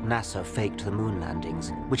rumor that NASA faked the moon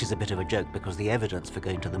landings, which is a bit of a joke because the evidence for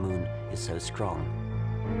going to the moon is so strong.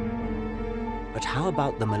 But how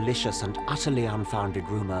about the malicious and utterly unfounded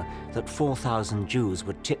rumor that 4,000 Jews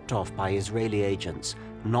were tipped off by Israeli agents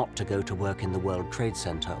not to go to work in the World Trade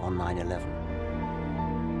Center on 9/11?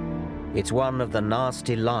 It's one of the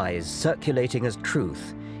nasty lies circulating as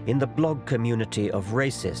truth in the blog community of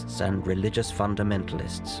racists and religious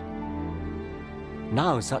fundamentalists.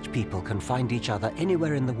 Now such people can find each other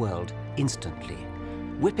anywhere in the world instantly,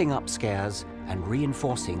 whipping up scares and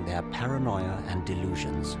reinforcing their paranoia and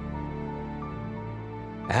delusions.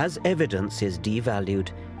 As evidence is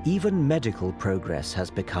devalued, even medical progress has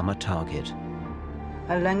become a target.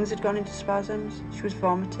 Her lungs had gone into spasms, she was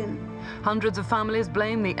vomiting. Hundreds of families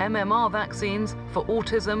blame the MMR vaccines for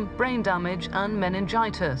autism, brain damage and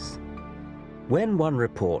meningitis. When one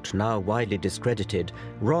report, now widely discredited,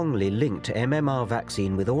 wrongly linked MMR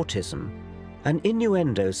vaccine with autism, an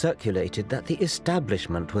innuendo circulated that the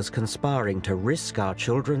establishment was conspiring to risk our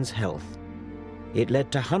children's health. It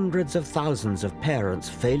led to hundreds of thousands of parents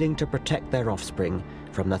failing to protect their offspring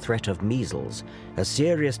from the threat of measles, a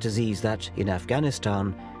serious disease that, in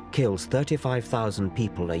Afghanistan, kills 35,000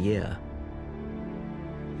 people a year.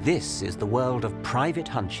 This is the world of private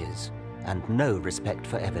hunches and no respect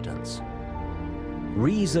for evidence.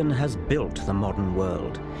 Reason has built the modern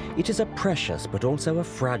world. It is a precious but also a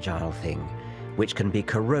fragile thing, which can be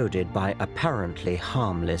corroded by apparently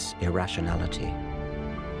harmless irrationality.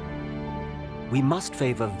 We must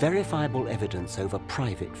favor verifiable evidence over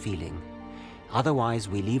private feeling. Otherwise,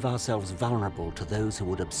 we leave ourselves vulnerable to those who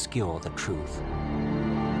would obscure the truth.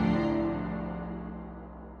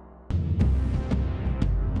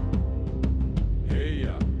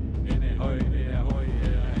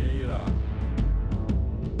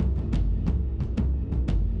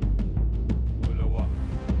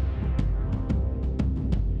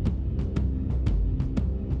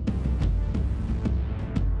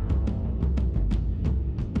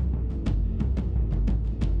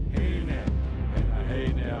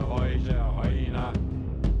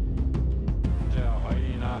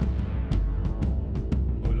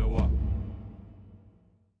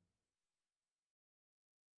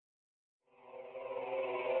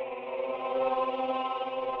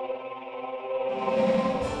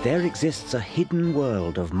 There exists a hidden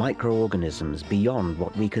world of microorganisms beyond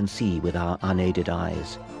what we can see with our unaided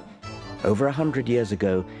eyes. Over 100 years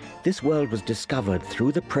ago, this world was discovered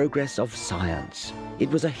through the progress of science. It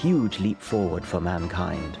was a huge leap forward for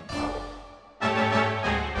mankind.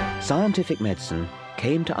 Scientific medicine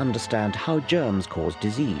came to understand how germs cause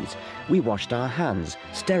disease. We washed our hands,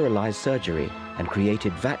 sterilized surgery, and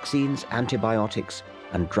created vaccines, antibiotics,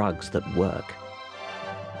 and drugs that work.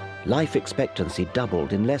 Life expectancy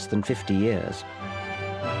doubled in less than 50 years.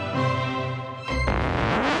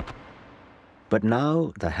 But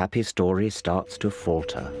now the happy story starts to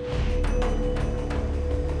falter.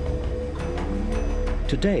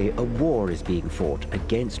 Today, a war is being fought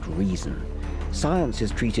against reason. Science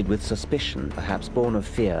is treated with suspicion, perhaps born of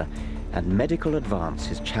fear, and medical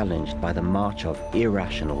advance is challenged by the march of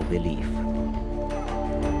irrational belief.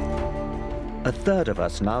 A third of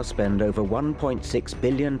us now spend over £1.6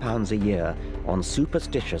 billion a year on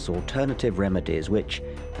superstitious alternative remedies which,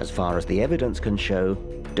 as far as the evidence can show,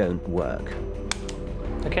 don't work.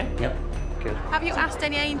 Okay. Yep. Good. Have you asked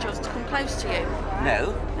any angels to come close to you?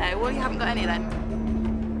 No. No, well, you haven't got any then.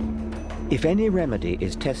 If any remedy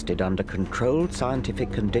is tested under controlled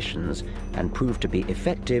scientific conditions and proved to be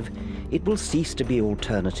effective, it will cease to be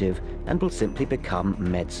alternative and will simply become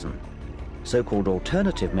medicine. So-called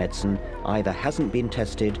alternative medicine either hasn't been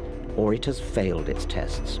tested or it has failed its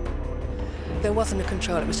tests. There wasn't a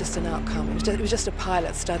control, it was just an outcome. It was just a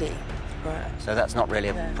pilot study. Right. So that's not really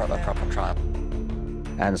a proper trial.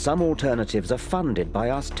 And some alternatives are funded by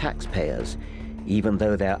us taxpayers, even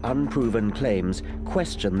though their unproven claims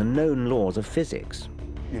question the known laws of physics.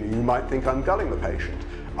 You might think I'm gulling the patient.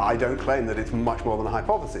 I don't claim that it's much more than a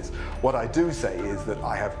hypothesis. What I do say is that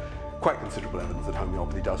I have quite considerable evidence that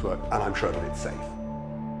homeopathy does work, and I'm sure that it's safe.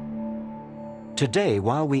 Today,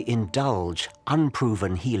 while we indulge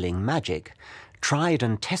unproven healing magic, tried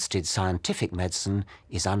and tested scientific medicine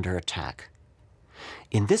is under attack.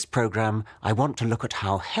 In this program, I want to look at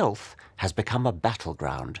how health has become a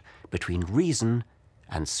battleground between reason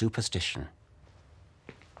and superstition.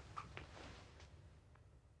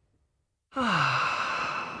 You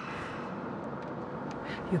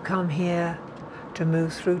come here to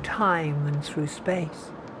move through time and through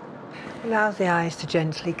space. Allow the eyes to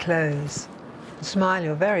gently close. Smile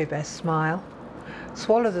your very best smile.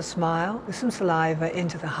 Swallow the smile with some saliva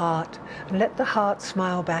into the heart and let the heart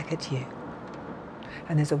smile back at you.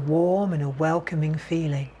 And there's a warm and a welcoming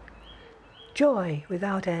feeling. Joy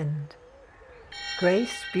without end.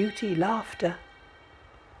 Grace, beauty, laughter.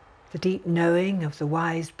 The deep knowing of the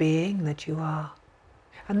wise being that you are.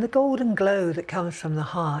 And the golden glow that comes from the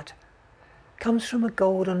heart comes from a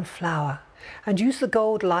golden flower. And use the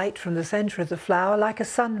gold light from the center of the flower like a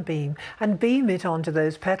sunbeam and beam it onto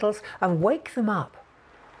those petals and wake them up.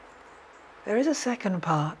 There is a second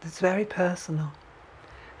part that's very personal.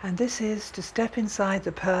 And this is to step inside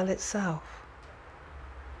the pearl itself.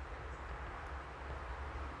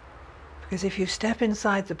 Because if you step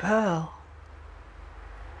inside the pearl,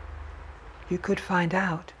 you could find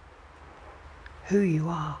out who you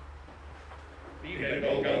are.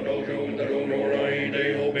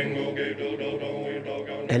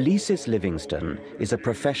 Elisis Livingston is a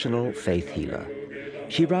professional faith healer.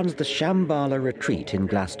 She runs the Shambhala retreat in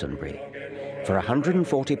Glastonbury. For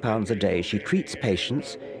 £140 a day, she treats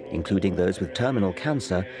patients, including those with terminal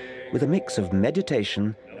cancer, with a mix of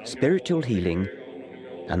meditation, spiritual healing,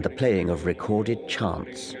 and the playing of recorded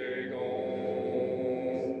chants.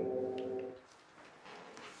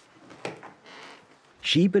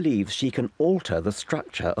 She believes she can alter the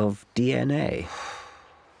structure of DNA.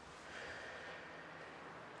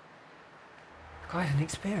 Quite an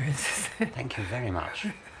experience. Thank you very much.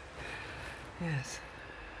 Yes.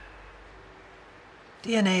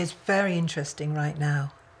 DNA is very interesting right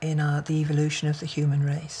now in the evolution of the human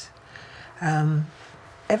race.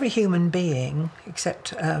 Every human being,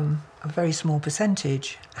 except a very small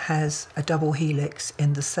percentage, has a double helix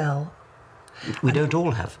in the cell. We don't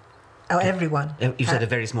all have. Oh, everyone. You said a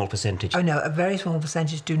very small percentage. Oh, no, a very small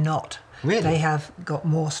percentage do not. Really? They have got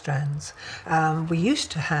more strands. We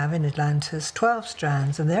used to have in Atlantis 12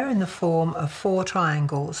 strands, and they're in the form of 4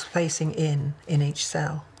 triangles facing in each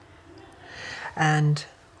cell. And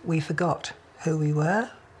we forgot who we were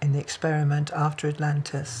in the experiment after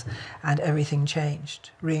Atlantis, and everything changed.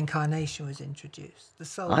 Reincarnation was introduced. The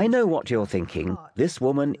soul I know what you're thinking. This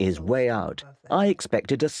woman is way out. I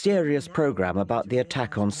expected a serious program about the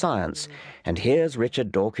attack on science, and here's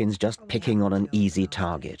Richard Dawkins just picking on an easy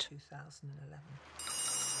target.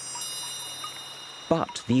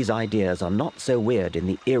 But these ideas are not so weird in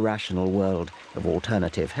the irrational world of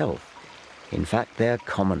alternative health. In fact, they're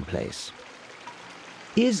commonplace.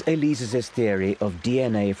 Is Elise's theory of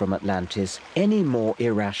DNA from Atlantis any more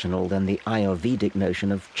irrational than the Ayurvedic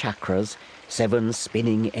notion of chakras, 7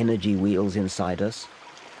 spinning energy wheels inside us?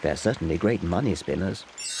 They're certainly great money spinners.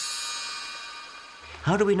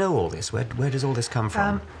 How do we know all this? Where does all this come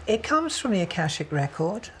from? It comes from the Akashic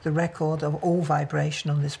record, the record of all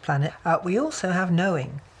vibration on this planet. We also have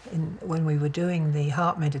knowing. When we were doing the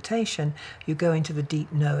heart meditation, you go into the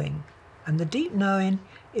deep knowing. And the deep knowing,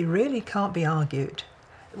 it really can't be argued.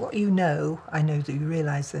 What you know, I know that you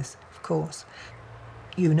realise this, of course,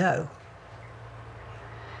 you know.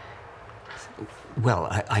 Well,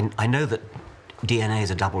 I know that DNA is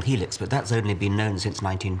a double helix, but that's only been known since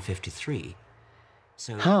 1953.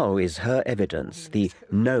 So how is her evidence, the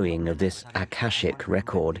knowing of this Akashic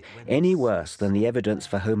record, any worse than the evidence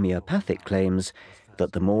for homeopathic claims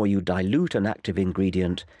that the more you dilute an active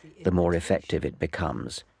ingredient, the more effective it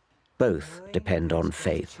becomes? Both depend on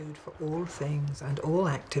faith. For all things and all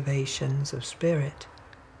activations of spirit.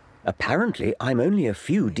 Apparently, I'm only a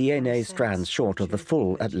few DNA strands short of the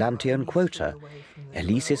full Atlantean quota.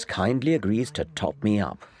 Elisis kindly agrees to top me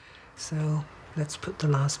up. So let's put the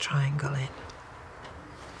last triangle in.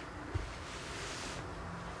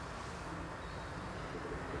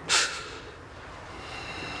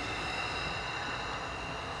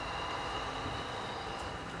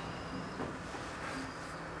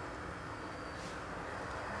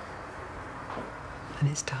 And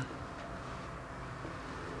it's done.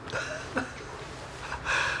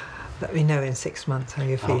 Let me know in 6 months how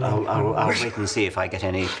you're feeling. I'll wait and see if I get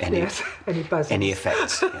any yes, any buzzing. Any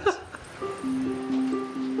effects. Yes.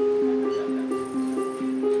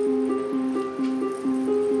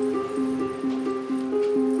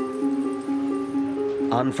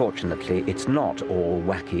 Unfortunately, it's not all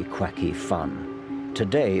wacky, quacky fun.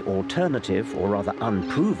 Today, alternative, or rather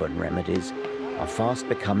unproven remedies are fast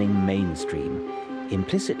becoming mainstream,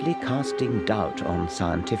 implicitly casting doubt on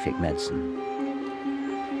scientific medicine.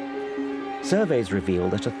 Surveys reveal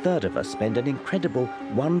that 1/3 of us spend an incredible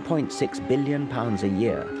 £1.6 billion a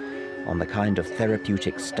year on the kind of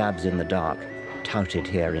therapeutic stabs in the dark touted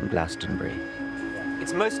here in Glastonbury.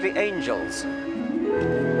 It's mostly angels.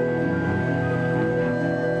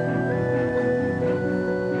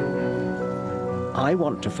 I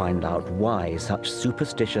want to find out why such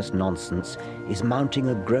superstitious nonsense is mounting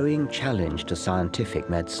a growing challenge to scientific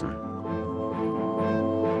medicine.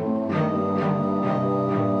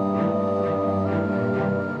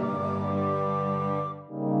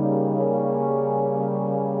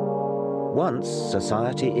 Once,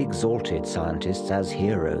 society exalted scientists as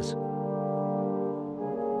heroes.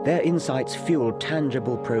 Their insights fueled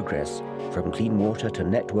tangible progress, from clean water to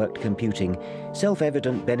networked computing,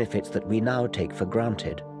 self-evident benefits that we now take for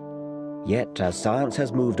granted. Yet, as science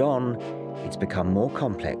has moved on, it's become more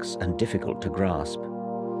complex and difficult to grasp.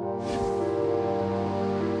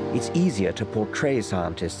 It's easier to portray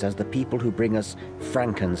scientists as the people who bring us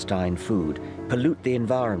Frankenstein food, pollute the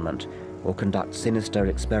environment, or conduct sinister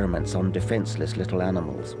experiments on defenseless little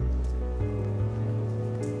animals.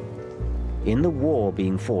 In the war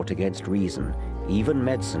being fought against reason, even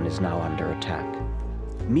medicine is now under attack.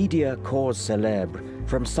 Media cause célèbre,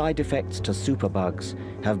 from side effects to superbugs,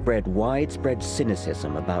 have bred widespread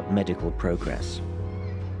cynicism about medical progress.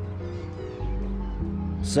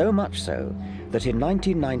 So much so that in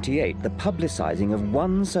 1998, the publicizing of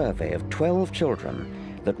one survey of 12 children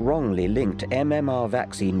that wrongly linked MMR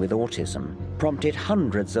vaccine with autism prompted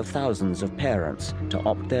hundreds of thousands of parents to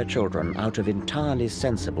opt their children out of entirely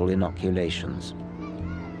sensible inoculations.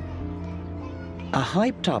 A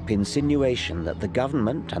hyped-up insinuation that the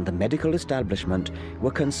government and the medical establishment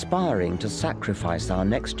were conspiring to sacrifice our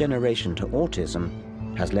next generation to autism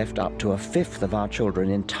has left up to 1/5 of our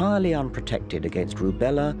children entirely unprotected against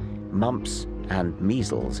rubella, mumps, and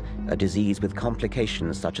measles, a disease with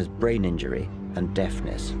complications such as brain injury and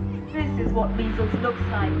deafness. This is what measles looks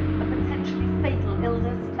like, a potentially fatal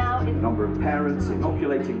illness now The number of parents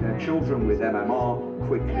inoculating their children with MMR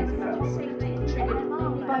quickly fell.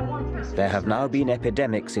 There have now been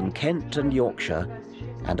epidemics in Kent and Yorkshire,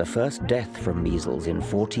 and a first death from measles in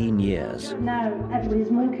 14 years. Now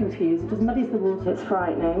everybody's more confused. It just muddies the water, it's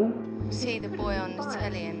frightening. See the boy on the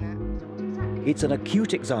telly and that. It's an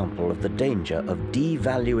acute example of the danger of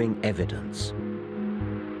devaluing evidence.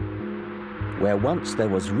 Where once there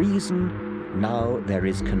was reason, now there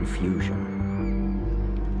is confusion.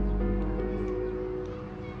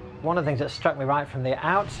 One of the things that struck me right from the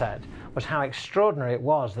outset was how extraordinary it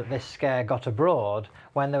was that this scare got abroad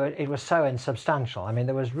when it was so insubstantial. I mean,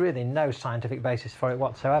 there was really no scientific basis for it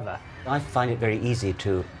whatsoever. I find it very easy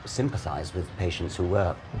to sympathise with patients who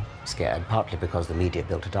were scared, partly because the media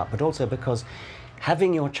built it up, but also because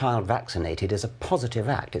having your child vaccinated is a positive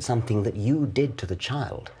act. It's something that you did to the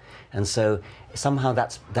child. And so somehow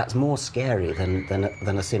that's more scary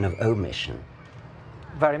than a sin of omission.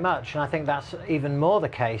 Very much, and I think that's even more the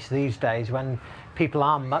case these days when people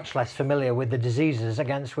are much less familiar with the diseases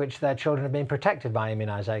against which their children have been protected by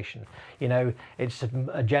immunisation. You know, it's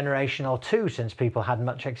a generation or two since people had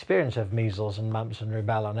much experience of measles and mumps and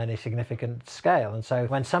rubella on any significant scale. And so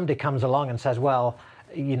when somebody comes along and says, well,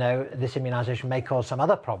 you know, this immunisation may cause some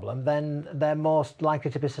other problem, then they're more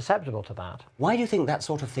likely to be susceptible to that. Why do you think that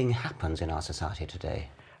sort of thing happens in our society today?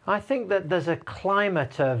 I think that there's a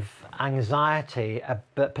climate of anxiety,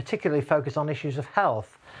 but particularly focused on issues of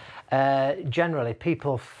health. Generally,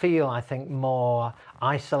 people feel, I think, more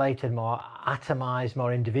isolated, more atomised,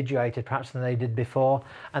 more individuated perhaps than they did before,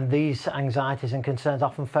 and these anxieties and concerns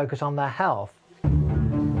often focus on their health.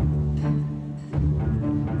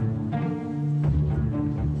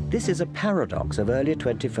 This is a paradox of early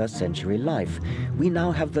 21st century life. We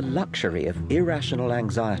now have the luxury of irrational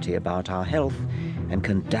anxiety about our health and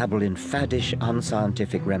can dabble in faddish,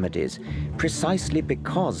 unscientific remedies, precisely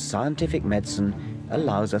because scientific medicine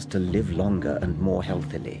allows us to live longer and more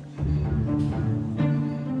healthily.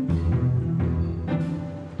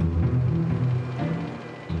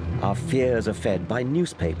 Our fears are fed by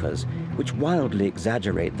newspapers, which wildly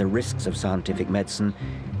exaggerate the risks of scientific medicine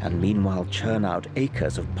and meanwhile churn out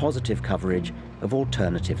acres of positive coverage of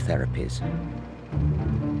alternative therapies.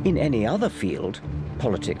 In any other field,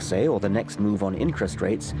 politics say, or the next move on interest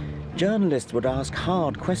rates, journalists would ask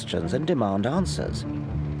hard questions and demand answers.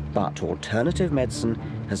 But alternative medicine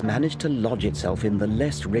has managed to lodge itself in the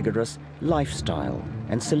less rigorous lifestyle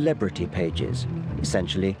and celebrity pages,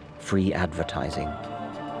 essentially free advertising.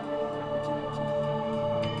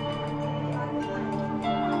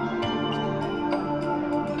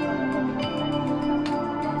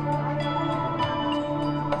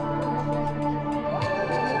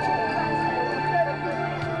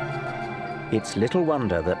 It's little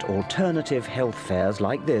wonder that alternative health fairs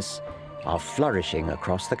like this are flourishing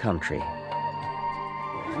across the country.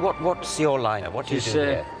 What's your line? What do you do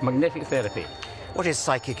here? Magnetic therapy. What is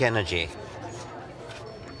psychic energy?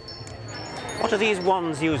 What are these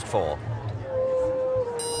wands used for?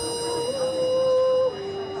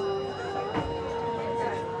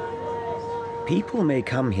 People may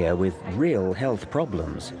come here with real health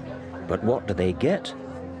problems, but what do they get?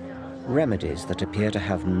 Remedies that appear to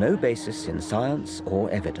have no basis in science or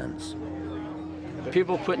evidence.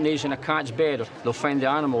 People putting these in a cat's bed, they'll find the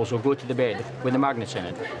animals will go to the bed with the magnets in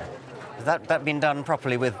it. Has that been done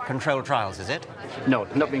properly with controlled trials, is it? No,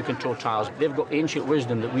 not been controlled trials. They've got ancient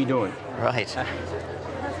wisdom that we don't. Right.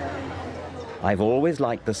 I've always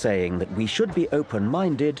liked the saying that we should be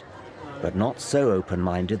open-minded, but not so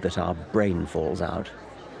open-minded that our brain falls out.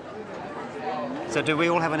 So do we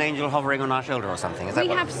all have an angel hovering on our shoulder or something? Is that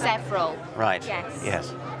We have several. Right. Yes.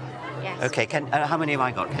 Yes. Yes. Okay, how many have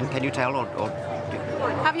I got? Can you tell or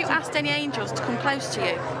Have you asked any angels to come close to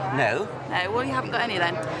you? No. No, well, you haven't got any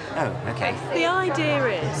then. Oh, okay. The idea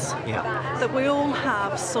is that we all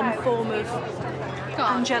have some form of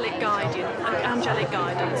angelic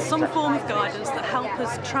guidance, some form of guidance that help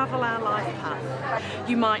us travel our life path.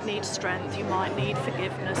 You might need strength, you might need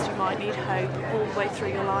forgiveness, you might need hope all the way through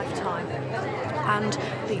your lifetime. And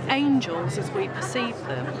the angels, as we perceive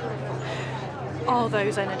them, are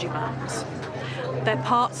those energy bands. They're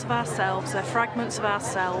parts of ourselves, they're fragments of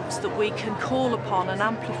ourselves that we can call upon and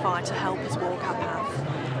amplify to help us walk our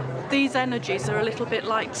path. These energies are a little bit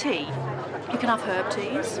like tea. You can have herb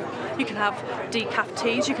teas, you can have decaf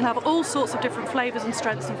teas, you can have all sorts of different flavours and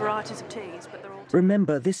strengths and varieties of teas, but they're all...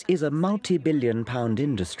 Remember, this is a multi-billion-pound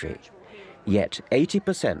industry. Yet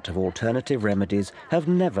 80% of alternative remedies have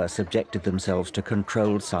never subjected themselves to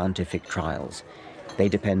controlled scientific trials. They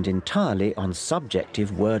depend entirely on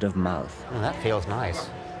subjective word of mouth. Oh, that feels nice.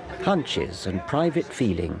 Hunches and private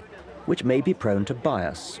feeling, which may be prone to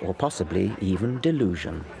bias or possibly even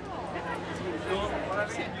delusion.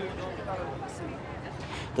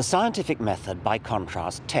 The scientific method, by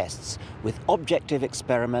contrast, tests with objective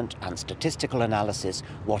experiment and statistical analysis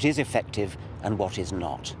what is effective and what is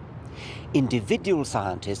not. Individual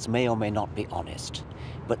scientists may or may not be honest,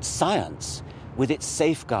 but science, with its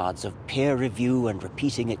safeguards of peer review and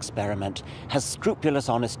repeating experiment, has scrupulous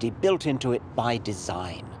honesty built into it by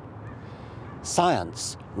design.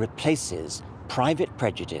 Science replaces private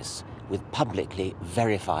prejudice with publicly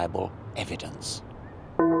verifiable evidence.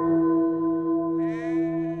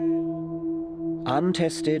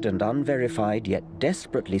 Untested and unverified, yet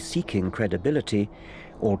desperately seeking credibility,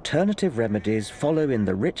 alternative remedies follow in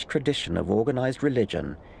the rich tradition of organized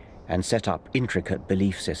religion and set up intricate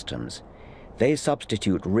belief systems. They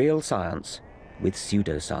substitute real science with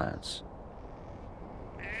pseudoscience.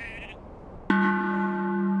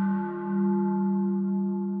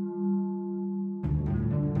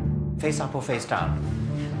 Face up or face down?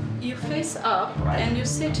 You face up and you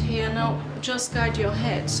sit here. Now just guide your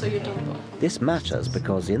head so you don't bump. This matters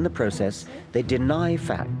because in the process they deny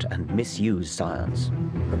fact and misuse science.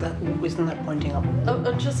 But isn't that pointing up?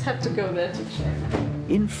 I'll just have to go there to check.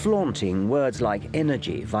 In flaunting words like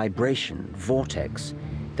energy, vibration, vortex,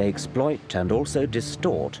 they exploit and also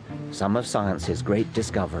distort some of science's great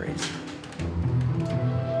discoveries.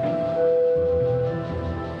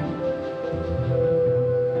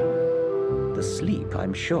 The sleep,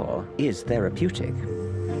 I'm sure, is therapeutic.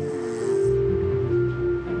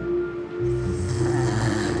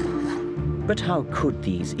 But how could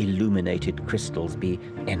these illuminated crystals be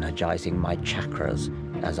energizing my chakras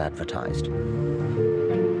as advertised?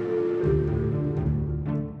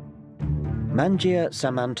 Manjia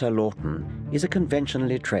Samantha Lawton is a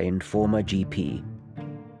conventionally trained former GP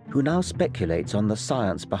who now speculates on the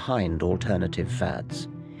science behind alternative fads.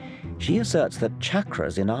 She asserts that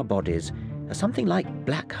chakras in our bodies are something like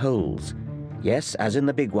black holes. Yes, as in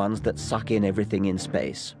the big ones that suck in everything in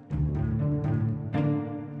space.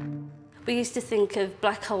 We used to think of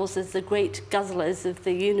black holes as the great guzzlers of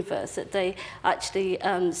the universe, that they actually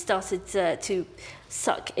started to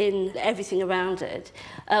suck in everything around it.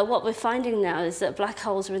 What we're finding now is that black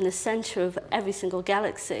holes are in the center of every single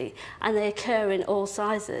galaxy, and they occur in all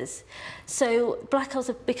sizes. So black holes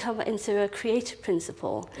have become into a creative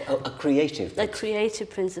principle. A creative? A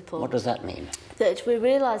creative principle. What does that mean? That we're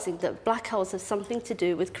realizing that black holes have something to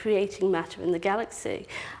do with creating matter in the galaxy.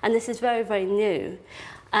 And this is very, very new.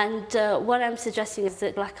 And what I'm suggesting is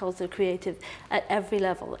that black holes are creative at every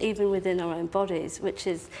level, even within our own bodies, which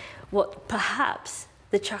is what perhaps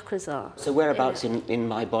the chakras are. So whereabouts in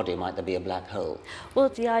my body might there be a black hole? Well,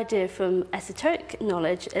 the idea from esoteric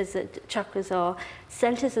knowledge is that chakras are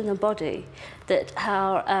centers in the body that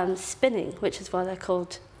are spinning, which is why they're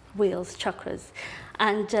called wheels, chakras.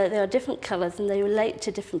 And there are different colours and they relate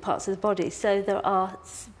to different parts of the body. So there are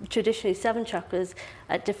traditionally 7 chakras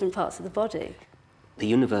at different parts of the body. The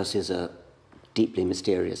universe is a deeply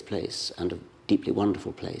mysterious place and a deeply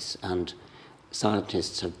wonderful place, and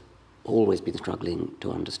scientists have always been struggling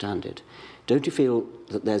to understand it. Don't you feel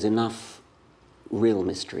that there's enough real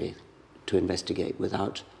mystery to investigate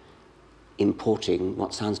without importing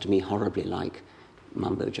what sounds to me horribly like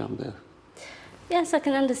mumbo-jumbo? Yes, I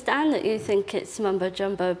can understand that you think it's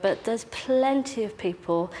mumbo-jumbo, but there's plenty of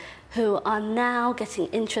people who are now getting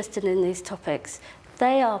interested in these topics.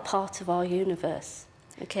 They are part of our universe.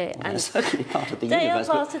 Okay, well, and they're certainly part of the they universe.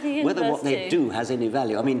 Are part of the universe. Whether what they do has any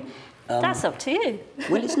value, I mean. That's up to you.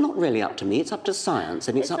 Well, it's not really up to me. It's up to science,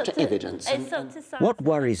 and it's up to evidence. It's up to science. What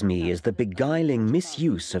worries me is the beguiling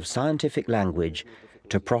misuse of scientific language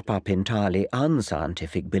to prop up entirely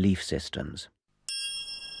unscientific belief systems.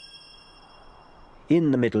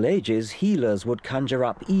 In the Middle Ages, healers would conjure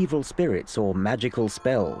up evil spirits or magical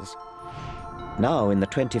spells. Now, in the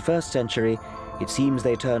 21st century, it seems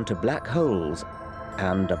they turn to black holes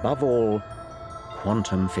and, above all,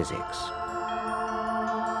 quantum physics.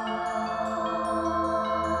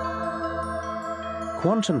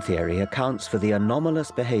 Quantum theory accounts for the anomalous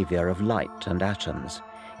behavior of light and atoms.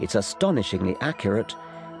 It's astonishingly accurate,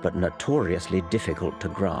 but notoriously difficult to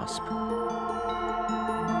grasp.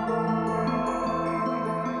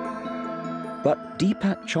 But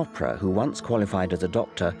Deepak Chopra, who once qualified as a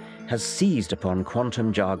doctor, has seized upon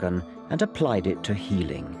quantum jargon and applied it to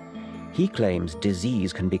healing. He claims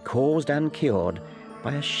disease can be caused and cured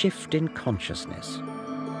by a shift in consciousness.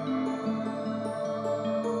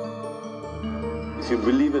 If you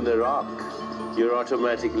believe in a rock, you're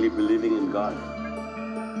automatically believing in God.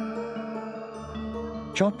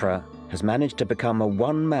 Chopra has managed to become a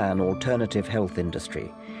one-man alternative health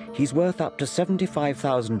industry. He's worth up to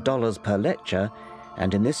 $75,000 per lecture,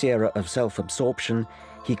 and in this era of self-absorption,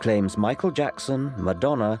 he claims Michael Jackson,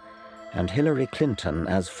 Madonna, and Hillary Clinton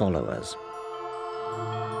as followers.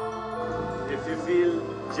 If you feel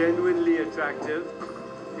genuinely attractive,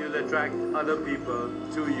 you'll attract other people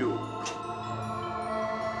to you.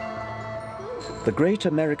 The great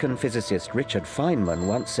American physicist Richard Feynman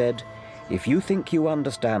once said, "If you think you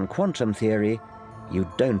understand quantum theory, you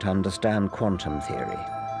don't understand quantum theory."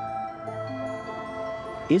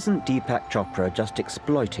 Isn't Deepak Chopra just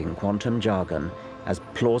exploiting quantum jargon as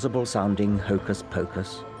plausible-sounding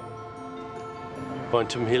hocus-pocus?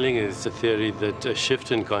 Quantum healing is a theory that a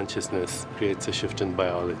shift in consciousness creates a shift in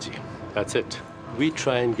biology. That's it. We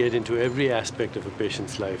try and get into every aspect of a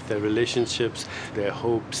patient's life, their relationships, their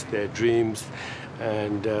hopes, their dreams,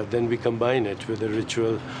 And then we combine it with a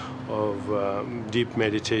ritual of deep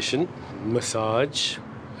meditation, massage,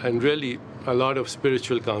 and really a lot of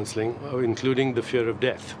spiritual counseling, including the fear of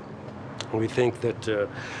death. We think that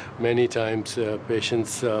many times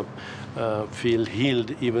patients feel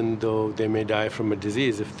healed even though they may die from a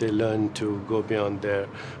disease if they learn to go beyond their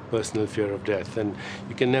personal fear of death. And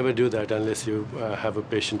you can never do that unless you have a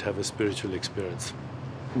patient have a spiritual experience.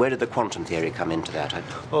 Where did the quantum theory come into that?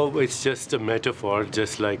 Oh, it's just a metaphor,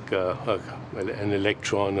 just like an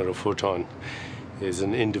electron or a photon is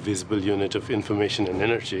an indivisible unit of information and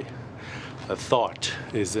energy. A thought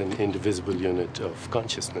is an indivisible unit of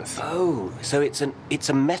consciousness. Oh, so it's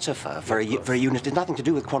a metaphor for a unit. It's nothing to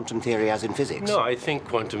do with quantum theory as in physics. No, I think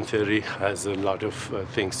quantum theory has a lot of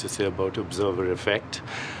things to say about observer effect.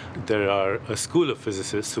 There are a school of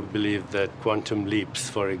physicists who believe that quantum leaps,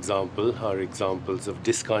 for example, are examples of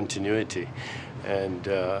discontinuity. And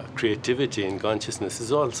creativity in consciousness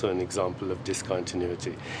is also an example of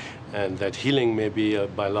discontinuity. And that healing may be a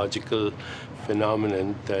biological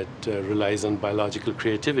phenomenon that relies on biological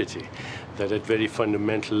creativity, that at very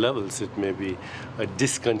fundamental levels it may be a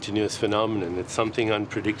discontinuous phenomenon. It's something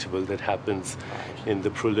unpredictable that happens in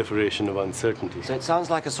the proliferation of uncertainty. So it sounds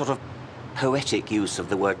like a sort of poetic use of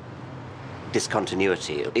the word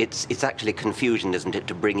discontinuity. It's actually confusion, isn't it,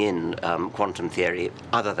 to bring in quantum theory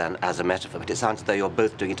other than as a metaphor, but it sounds as though you're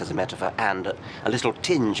both doing it as a metaphor and a little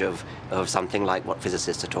tinge of something like what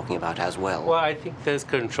physicists are talking about as well. Well, I think there's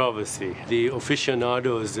controversy. The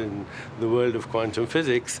aficionados in the world of quantum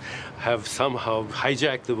physics have somehow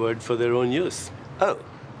hijacked the word for their own use. Oh,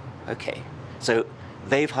 okay. So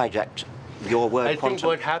they've hijacked your word I quantum. think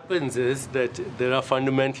what happens is that there are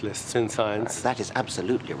fundamentalists in science. That is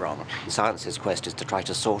absolutely wrong. Science's quest is to try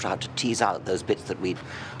to sort out, to tease out those bits that we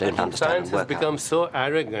don't understand and work out. Science has become so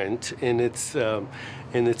arrogant in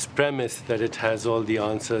its premise that it has all the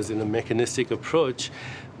answers in a mechanistic approach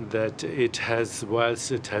that it has,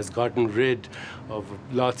 whilst it has gotten rid of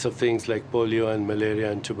lots of things like polio and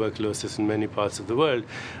malaria and tuberculosis in many parts of the world,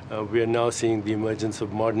 we are now seeing the emergence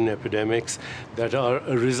of modern epidemics that are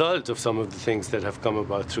a result of some of the things that have come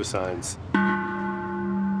about through science.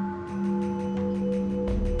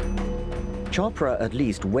 Chopra at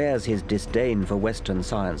least wears his disdain for Western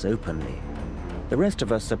science openly. The rest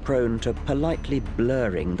of us are prone to politely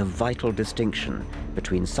blurring the vital distinction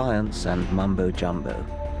between science and mumbo-jumbo.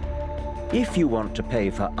 If you want to pay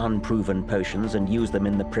for unproven potions and use them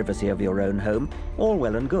in the privacy of your own home, all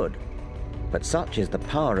well and good. But such is the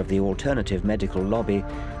power of the alternative medical lobby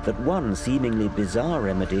that one seemingly bizarre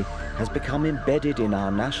remedy has become embedded in our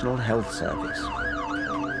National Health Service.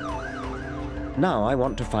 Now I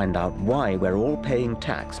want to find out why we're all paying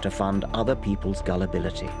tax to fund other people's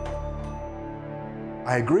gullibility.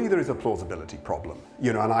 I agree there is a plausibility problem,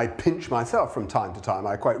 and I pinch myself from time to time.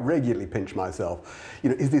 I quite regularly pinch myself.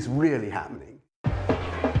 Is this really happening?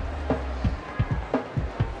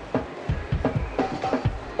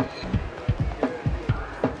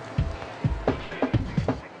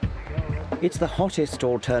 It's the hottest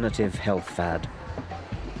alternative health fad.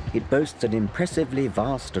 It boasts an impressively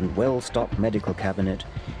vast and well-stocked medical cabinet.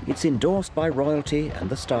 It's endorsed by royalty and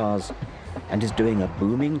the stars, and is doing a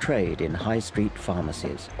booming trade in high street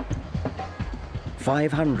pharmacies.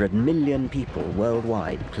 500 million people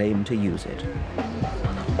worldwide claim to use it.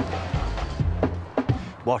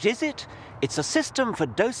 What is it? It's a system for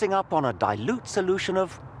dosing up on a dilute solution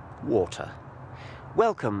of water.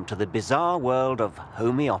 Welcome to the bizarre world of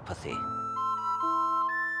homeopathy.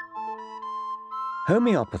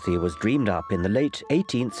 Homeopathy was dreamed up in the late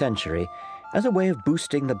 18th century as a way of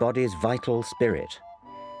boosting the body's vital spirit.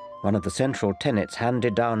 One of the central tenets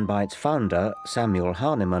handed down by its founder, Samuel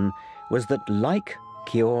Hahnemann, was that like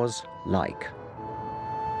cures like.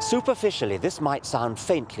 Superficially, this might sound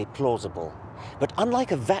faintly plausible, but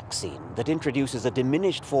unlike a vaccine that introduces a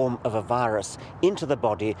diminished form of a virus into the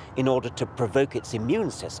body in order to provoke its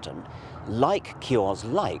immune system, like cures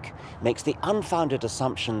like makes the unfounded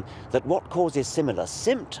assumption that what causes similar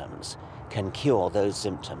symptoms can cure those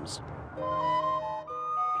symptoms.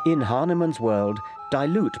 In Hahnemann's world,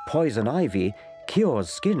 dilute poison ivy cures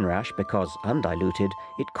skin rash because, undiluted,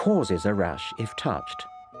 it causes a rash if touched.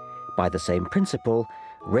 By the same principle,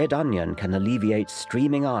 red onion can alleviate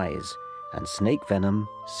streaming eyes and snake venom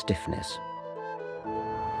stiffness.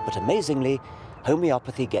 But amazingly,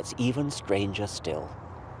 homeopathy gets even stranger still.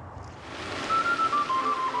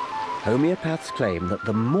 Homeopaths claim that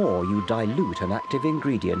the more you dilute an active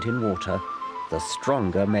ingredient in water, the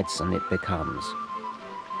stronger medicine it becomes.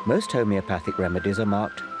 Most homeopathic remedies are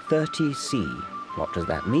marked 30C. What does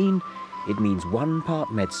that mean? it means 1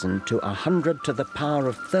 part medicine to 100 to the power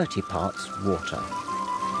of 30 parts water.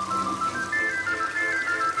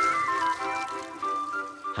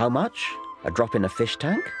 How much? A drop in a fish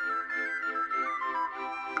tank?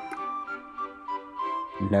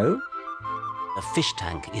 No? A fish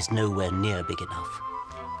tank is nowhere near big enough.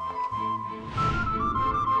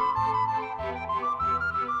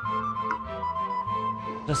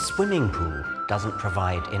 The swimming pool doesn't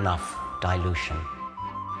provide enough dilution.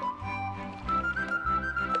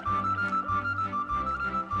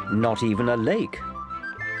 Not even a lake.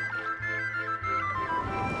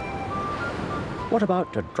 What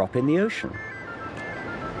about a drop in the ocean?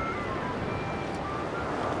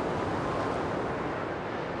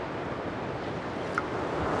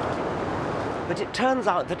 But it turns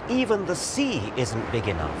out that even the sea isn't big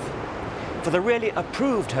enough. For the really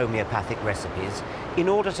approved homeopathic recipes, in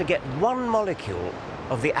order to get 1 molecule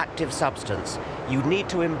of the active substance, you need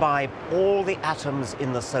to imbibe all the atoms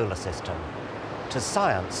in the solar system. To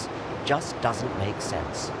science, it just doesn't make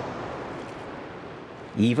sense.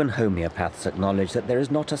 Even homeopaths acknowledge that there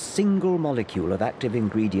is not a single molecule of active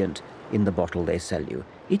ingredient in the bottle they sell you.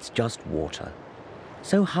 It's just water.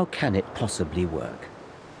 So how can it possibly work?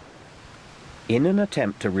 In an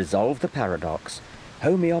attempt to resolve the paradox,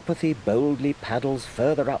 homeopathy boldly paddles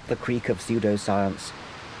further up the creek of pseudoscience,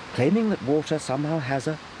 claiming that water somehow has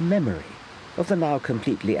a memory of the now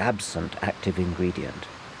completely absent active ingredient.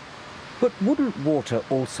 But wouldn't water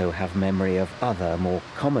also have memory of other, more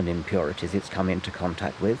common impurities it's come into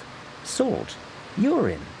contact with? Salt,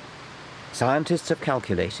 urine. Scientists have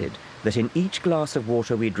calculated that in each glass of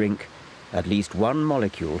water we drink, at least 1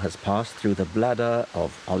 molecule has passed through the bladder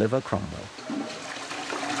of Oliver Cromwell.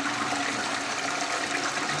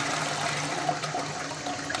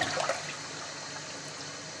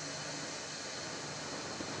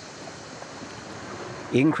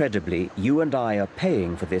 Incredibly, you and I are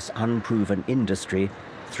paying for this unproven industry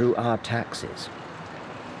through our taxes.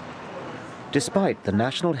 Despite the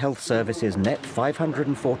National Health Service's net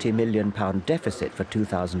 £540 million deficit for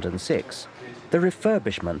 2006, the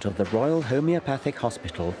refurbishment of the Royal Homeopathic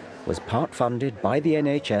Hospital was part funded by the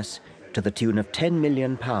NHS to the tune of £10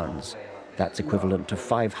 million. That's equivalent to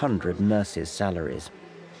 500 nurses' salaries.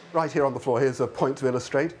 Right here on the floor, here's a point to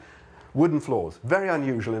illustrate. Wooden floors, very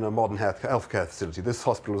unusual in a modern healthcare facility. This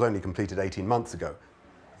hospital was only completed 18 months ago.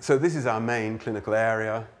 So this is our main clinical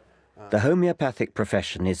area. The homeopathic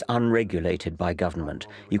profession is unregulated by government.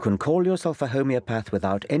 You can call yourself a homeopath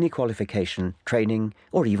without any qualification, training,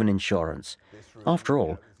 or even insurance. After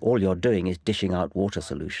all you're doing is dishing out water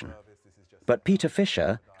solution. But Peter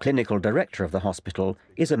Fisher, clinical director of the hospital,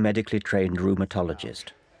 is a medically trained rheumatologist.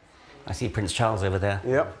 I see Prince Charles over there.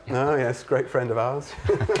 Yep. Oh, yes, great friend of ours.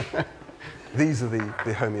 These are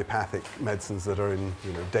the homeopathic medicines that are in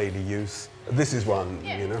daily use. This is one,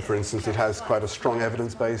 for instance, it has quite a strong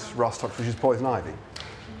evidence base, rust which is poison ivy.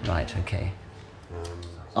 Right, okay.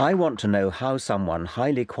 I want to know how someone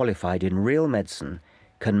highly qualified in real medicine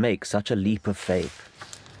can make such a leap of faith.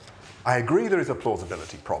 I agree there is a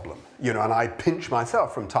plausibility problem, and I pinch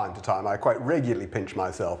myself from time to time. I quite regularly pinch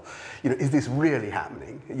myself. Is this really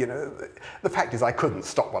happening? The fact is I couldn't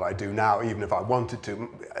stop what I do now, even if I wanted to.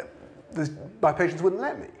 My patients wouldn't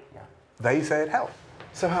let me. Yeah. They say it helped.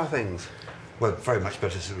 So how are things? Well, very much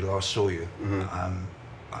better since we last saw you.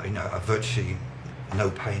 Mm-hmm. I've virtually no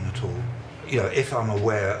pain at all. If I'm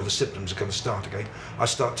aware of the symptoms are going to start again, I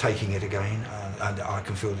start taking it again, and I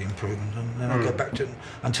can feel the improvement, and then I go back to it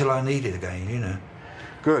until I need it again,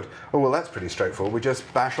 Good. Oh, well, that's pretty straightforward. We just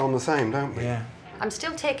bash on the same, don't we? Yeah. I'm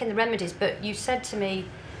still taking the remedies, but you said to me,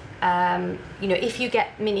 if you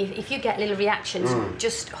get little reactions,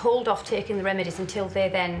 just hold off taking the remedies until they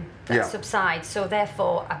then subside. So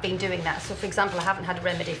therefore, I've been doing that. So, for example, I haven't had a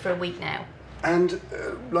remedy for a week now. And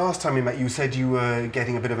last time we met, you said you were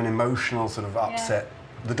getting a bit of an emotional sort of upset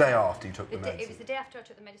the day after you took the medicine. It was the day after I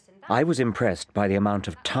took the medicine. I was impressed by the amount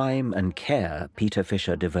of time and care Peter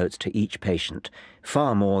Fisher devotes to each patient,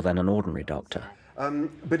 far more than an ordinary doctor.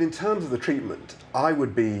 But in terms of the treatment, I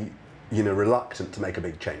would be, reluctant to make a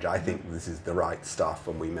big change. I think this is the right stuff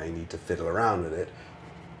and we may need to fiddle around with it.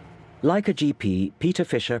 Like a GP, Peter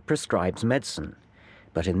Fisher prescribes medicine.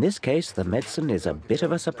 But in this case, the medicine is a bit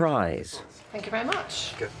of a surprise. Thank you very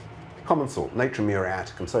much. Good. Common salt, natrium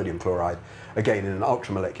muriaticum, sodium chloride, again in an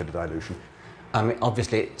ultramolecular dilution.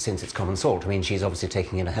 Obviously, since it's common salt, she's obviously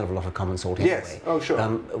taking in a hell of a lot of common salt anyway. Yes, oh sure.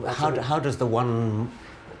 How does the 1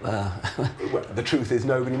 Well, the truth is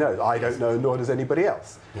nobody knows. I don't know, nor does anybody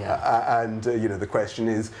else. Yeah. You know, the question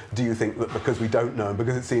is, do you think that because we don't know and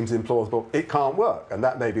because it seems implausible, it can't work? And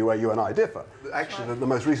that may be where you and I differ. Actually, the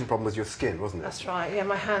most recent problem was your skin, wasn't it? That's right, yeah,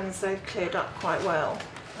 my hands, they've cleared up quite well.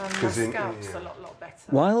 And my scalp's a lot better.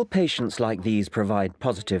 While patients like these provide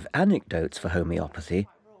positive anecdotes for homeopathy,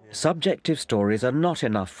 subjective stories are not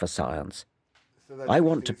enough for science. I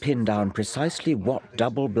want to pin down precisely what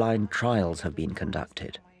double-blind trials have been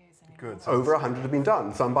conducted. Good. Over 100 have been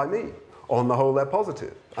done, some by me. On the whole, they're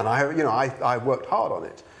positive. And I worked hard on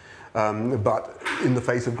it. But in the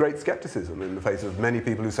face of great skepticism, in the face of many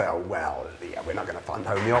people who say, oh, well, yeah, we're not going to fund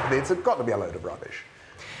homeopathy, it's got to be a load of rubbish.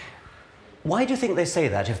 Why do you think they say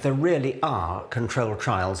that if there really are controlled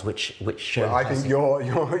trials which show... Well, I think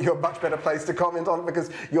you're much better placed to comment on it because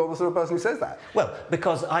you're the sort of person who says that. Well,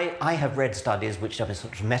 because I have read studies which have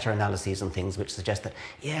sort of meta-analyses and things which suggest that,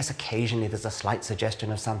 yes, occasionally there's a slight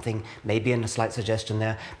suggestion of something, maybe a slight suggestion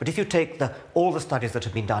there, but if you take all the studies that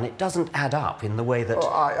have been done, it doesn't add up in the way that... Well,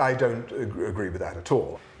 I don't agree with that at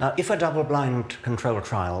all. Now, if a double-blind controlled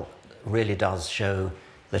trial really does show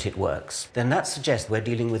that it works, then that suggests we're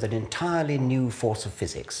dealing with an entirely new force of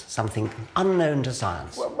physics, something unknown to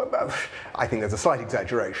science. Well, I think there's a slight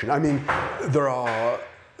exaggeration. I mean, there are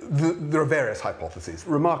various hypotheses.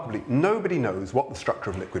 Remarkably, nobody knows what the structure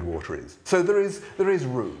of liquid water is. So there is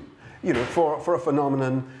room, you know, for a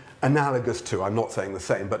phenomenon analogous to, I'm not saying the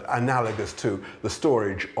same, but analogous to the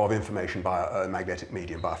storage of information by a magnetic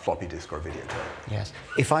medium, by a floppy disk or a videotape. Yes.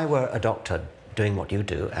 If I were a doctor doing what you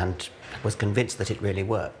do and was convinced that it really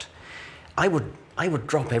worked, I would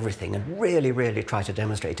drop everything and really, really try to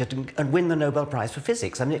demonstrate it and win the Nobel Prize for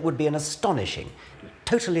Physics. I mean, it would be an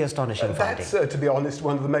totally astonishing finding. That's, to be honest,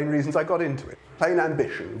 one of the main reasons I got into it. Plain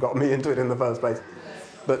ambition got me into it in the first place.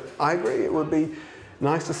 But I agree, it would be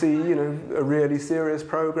nice to see, you know, a really serious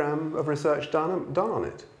program of research done on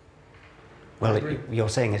it. Well, you're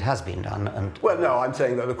saying it has been done, and... Well, no, I'm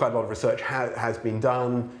saying that quite a lot of research has been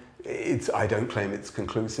done. I don't claim it's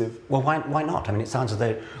conclusive. Well, why not? I mean, it sounds as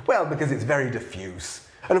though... Well, because it's very diffuse.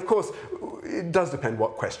 And of course, it does depend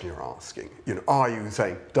what question you're asking. You know, are you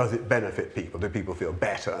saying, does it benefit people? Do people feel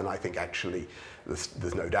better? And I think actually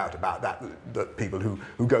there's no doubt about that people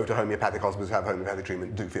who go to homeopathic hospitals who have homeopathic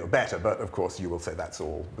treatment do feel better. But of course, you will say that's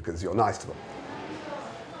all because you're nice to them.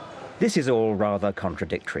 This is all rather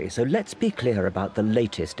contradictory, so let's be clear about the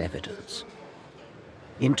latest evidence.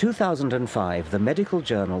 In 2005, the medical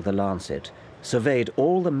journal The Lancet surveyed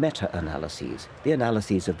all the meta-analyses, the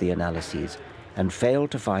analyses of the analyses, and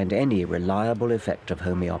failed to find any reliable effect of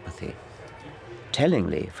homeopathy.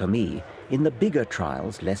 Tellingly, for me, in the bigger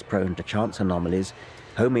trials, less prone to chance anomalies,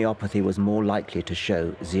 homeopathy was more likely to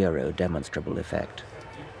show zero demonstrable effect.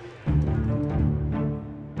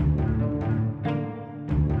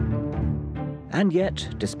 And yet,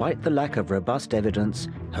 despite the lack of robust evidence,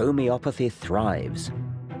 homeopathy thrives.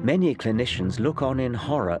 Many clinicians look on in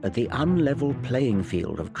horror at the unlevel playing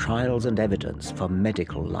field of trials and evidence for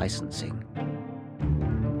medical licensing.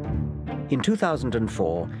 In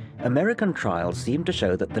 2004, American trials seemed to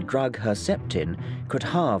show that the drug Herceptin could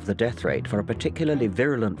halve the death rate for a particularly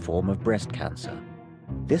virulent form of breast cancer.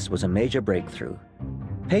 This was a major breakthrough.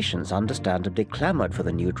 Patients understandably clamored for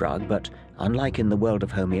the new drug, but unlike in the world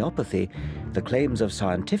of homeopathy, the claims of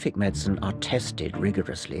scientific medicine are tested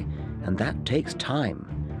rigorously, and that takes time.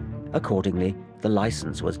 Accordingly, the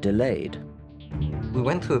license was delayed. We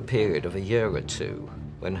went through a period of a year or two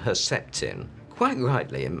when Herceptin, quite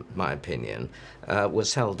rightly in my opinion,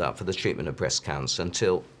 was held up for the treatment of breast cancer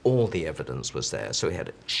until all the evidence was there. So we had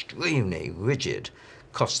extremely rigid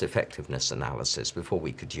cost-effectiveness analysis before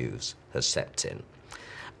we could use Herceptin.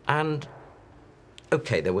 And,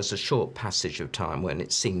 okay, there was a short passage of time when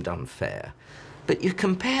it seemed unfair. But you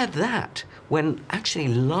compare that when actually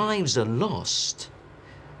lives are lost,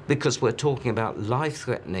 because we're talking about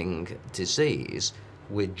life-threatening disease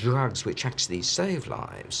with drugs which actually save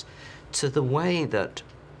lives, to the way that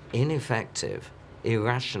ineffective,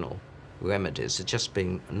 irrational remedies are just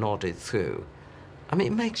being nodded through. I mean,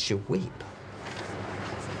 it makes you weep.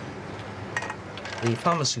 The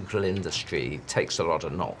pharmaceutical industry takes a lot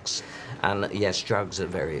of knocks, and yes, drugs are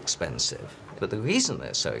very expensive. But the reason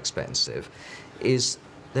they're so expensive is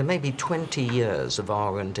there may be 20 years of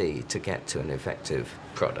R&D to get to an effective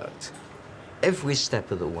product. Every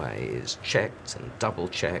step of the way is checked and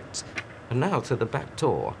double-checked. And now, through the back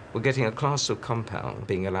door, we're getting a class of compound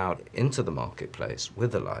being allowed into the marketplace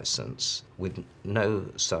with a license with no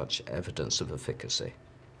such evidence of efficacy.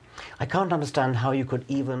 I can't understand how you could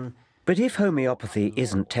even... But if homeopathy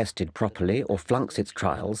isn't tested properly or flunks its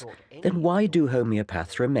trials, then why do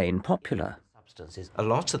homeopaths remain popular? substances. A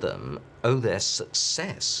lot of them owe their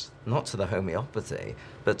success not to the homeopathy,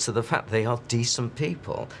 but to the fact they are decent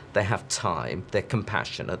people. They have time, they're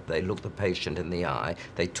compassionate, they look the patient in the eye,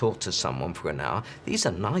 they talk to someone for an hour. These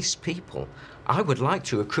are nice people. I would like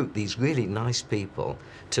to recruit these really nice people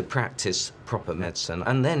to practice proper medicine.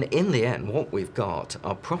 And then in the end, what we've got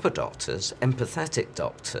are proper doctors, empathetic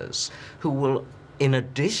doctors, who will, in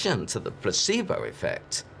addition to the placebo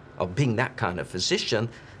effect of being that kind of physician,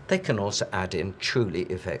 they can also add in truly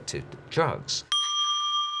effective drugs.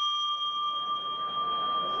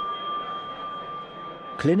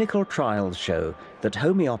 Clinical trials show that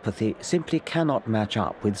homeopathy simply cannot match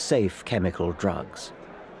up with safe chemical drugs.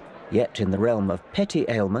 Yet in the realm of petty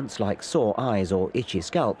ailments like sore eyes or itchy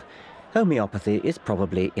scalp, homeopathy is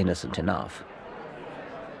probably innocent enough.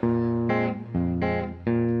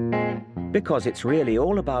 Because it's really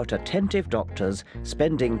all about attentive doctors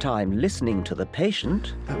spending time listening to the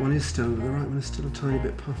patient. That one is still, the right one is still a tiny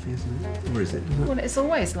bit puffy, isn't it? Or is it? Well, it's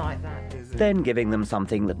always like that. Then giving them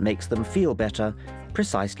something that makes them feel better,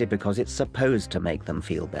 precisely because it's supposed to make them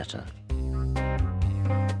feel better.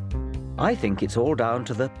 I think it's all down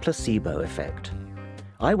to the placebo effect.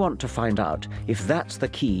 I want to find out if that's the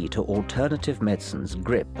key to alternative medicine's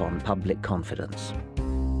grip on public confidence.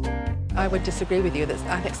 I would disagree with you that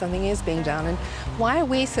I think something is being done. And why are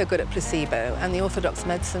we so good at placebo and the orthodox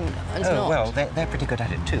medicine is not? Well, they're pretty good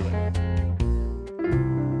at it too.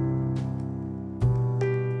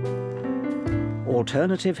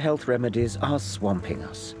 Alternative health remedies are swamping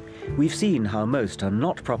us. We've seen how most are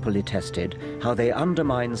not properly tested, how they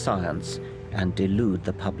undermine science and delude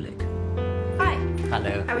the public. Hi.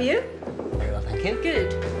 Hello. How are you? Very well, thank you.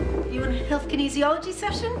 Good. You want a health kinesiology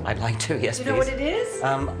session? I'd like to, yes, Do you know what it is?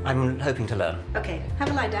 I'm hoping to learn. Okay, have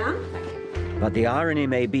a lie down. But the irony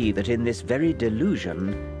may be that in this very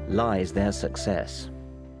delusion lies their success.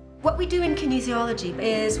 What we do in kinesiology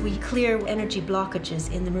is we clear energy blockages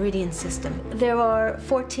in the meridian system. There are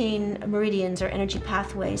 14 meridians or energy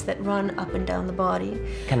pathways that run up and down the body.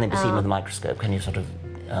 Can they be seen with a microscope? Can you sort of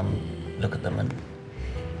look at them and...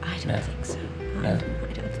 I don't think so. No?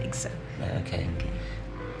 I don't think so. No, okay.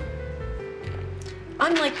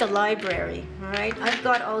 I'm like the library, all right? I've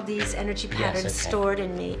got all these energy patterns stored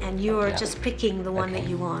in me, and you're just picking the one that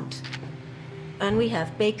you want. And we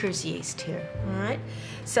have baker's yeast here, all right?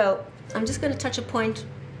 So I'm just going to touch a point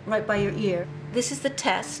right by your ear. This is the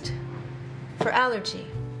test for allergy.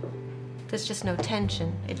 There's just no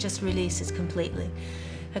tension. It just releases completely.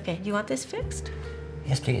 Okay, do you want this fixed?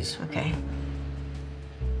 Yes, please. Okay.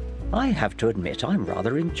 I have to admit I'm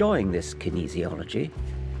rather enjoying this kinesiology.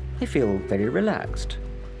 I feel very relaxed.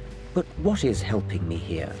 But what is helping me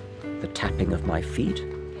here? The tapping of my feet?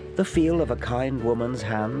 The feel of a kind woman's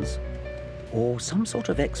hands? Or some sort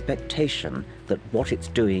of expectation that what it's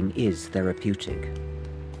doing is therapeutic?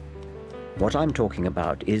 What I'm talking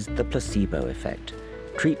about is the placebo effect,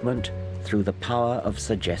 treatment through the power of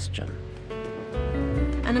suggestion.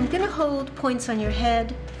 And I'm going to hold points on your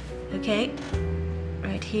head, okay?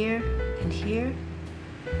 Right here and here.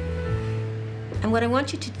 And what I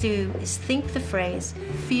want you to do is think the phrase,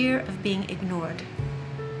 fear of being ignored.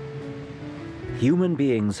 Human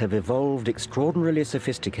beings have evolved extraordinarily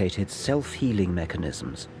sophisticated self-healing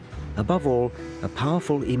mechanisms. Above all, a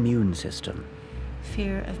powerful immune system.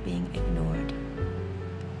 Fear of being ignored.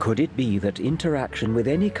 Could it be that interaction with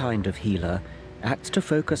any kind of healer acts to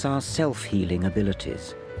focus our self-healing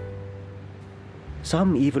abilities?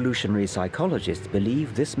 Some evolutionary psychologists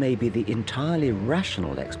believe this may be the entirely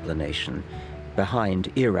rational explanation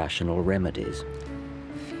behind irrational remedies.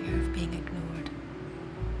 Fear of being ignored.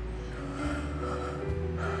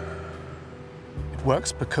 It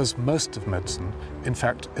works because most of medicine, in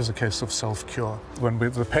fact, is a case of self-cure. When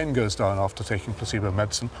the pain goes down after taking placebo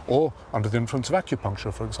medicine, or under the influence of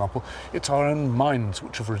acupuncture, for example, it's our own minds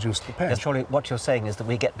which have reduced the pain. Yes, surely what you're saying is that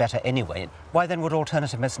we get better anyway. Why then would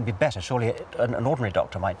alternative medicine be better? Surely an ordinary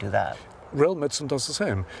doctor might do that. Real medicine does the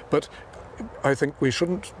same, but I think we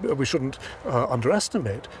shouldn't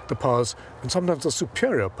underestimate the powers, and sometimes the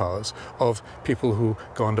superior powers, of people who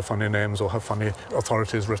go under funny names or have funny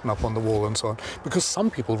authorities written up on the wall and so on, because some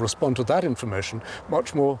people respond to that information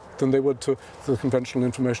much more than they would to the conventional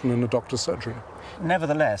information in a doctor's surgery.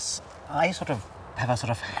 Nevertheless, I have a sort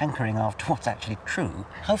of hankering after what's actually true.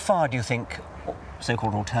 How far do you think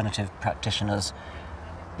so-called alternative practitioners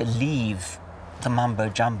believe the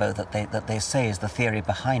mumbo-jumbo that they say is the theory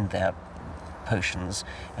behind their potions,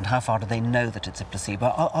 and how far do they know that it's a placebo?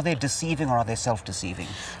 Are they deceiving or are they self-deceiving?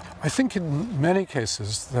 I think in many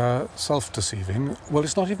cases they're self-deceiving. Well,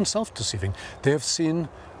 it's not even self-deceiving. They have seen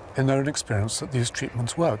in their own experience that these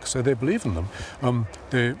treatments work, so they believe in them.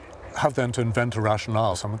 They have then to invent a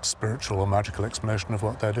rationale, some spiritual or magical explanation of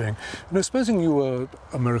what they're doing. You know, supposing you were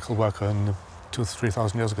a miracle worker in 2,000 or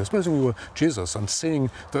 3,000 years ago, supposing you were Jesus and seeing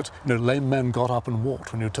that, you know, lame men got up and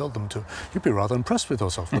walked when you told them to, you'd be rather impressed with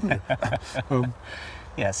yourself, wouldn't you?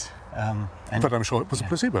 Yes. But I'm sure it was a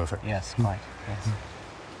placebo effect. Yes, quite, yes.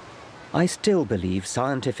 I still believe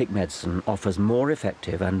scientific medicine offers more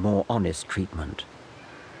effective and more honest treatment.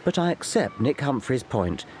 But I accept Nick Humphrey's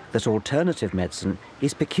point that alternative medicine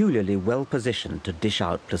is peculiarly well positioned to dish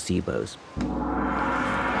out placebos.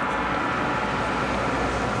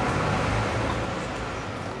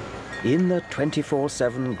 In the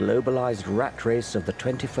 24/7 globalized rat race of the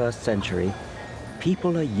 21st century,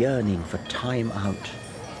 people are yearning for time out.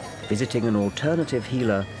 Visiting an alternative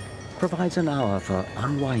healer provides an hour for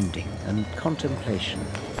unwinding and contemplation.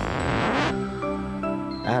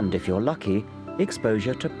 And if you're lucky,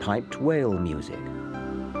 exposure to piped whale music.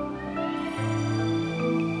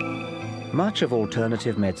 Much of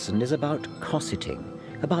alternative medicine is about cosseting,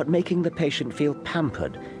 about making the patient feel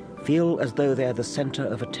pampered, feel as though they're the center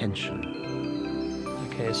of attention.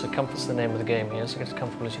 Okay, so comfort's the name of the game here, so get as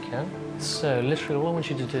comfortable as you can. So literally all I want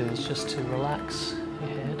you to do is just to relax your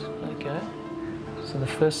head, let go. So the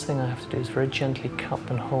first thing I have to do is very gently cup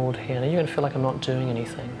and hold here. Now you're going to feel like I'm not doing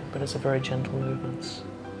anything, but it's a very gentle movements.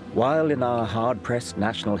 While in our hard-pressed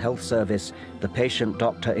National Health Service, the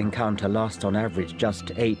patient-doctor encounter lasts on average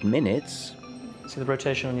just 8 minutes. See the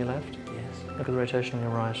rotation on your left? Yes. Look at the rotation on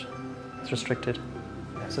your right. It's restricted.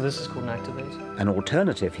 So this is called an activate. An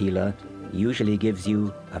alternative healer usually gives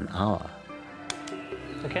you an hour.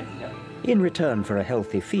 Okay? Yeah. In return for a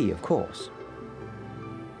healthy fee, of course.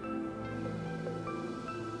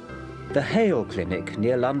 The Hale Clinic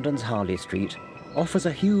near London's Harley Street offers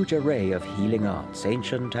a huge array of healing arts,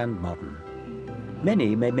 ancient and modern.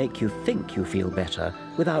 Many may make you think you feel better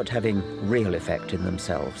without having real effect in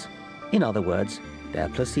themselves. In other words, they're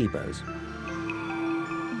placebos.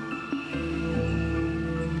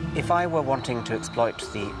 If I were wanting to exploit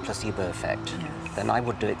the placebo effect, then I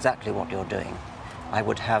would do exactly what you're doing. I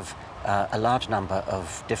would have a large number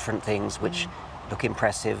of different things which look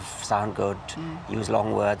impressive, sound good, use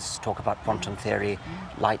long words, talk about quantum theory,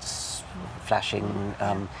 lights flashing,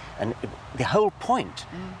 and the whole point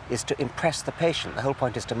is to impress the patient. The whole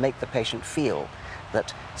point is to make the patient feel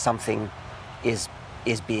that something is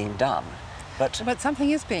being done. But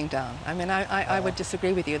something is being done. I mean, I would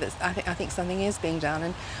disagree with you. That I think something is being done.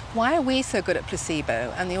 And why are we so good at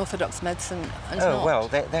placebo and the orthodox medicine is not? Oh, well,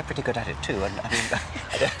 they're pretty good at it too. And I mean,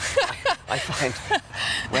 I find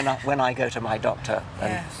when I go to my doctor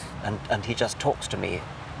and he just talks to me,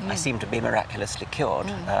 I seem to be miraculously cured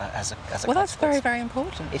as a well, that's very, very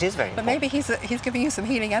important. It is very important. But maybe he's giving you some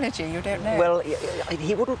healing energy, you don't know. Well,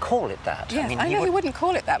 he wouldn't call it that. Yes, I know he wouldn't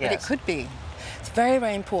call it that, but it could be. It's very,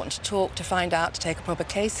 very important to talk, to find out, to take a proper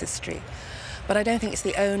case history. But I don't think it's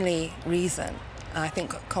the only reason. I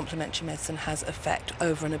think complementary medicine has effect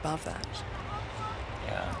over and above that,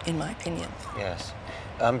 in my opinion. Yes.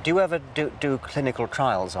 Do you ever do clinical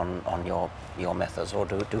trials on your methods, or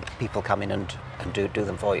do people come in and do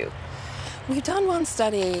them for you? We've done one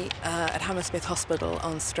study at Hammersmith Hospital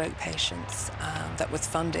on stroke patients that was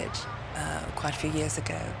funded quite a few years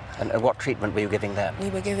ago. And what treatment were you giving them?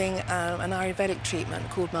 We were giving an Ayurvedic treatment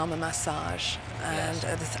called Mama Massage, and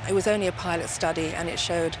it was only a pilot study, and it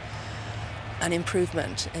showed an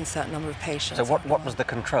improvement in a certain number of patients. So what was the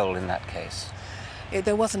control in that case?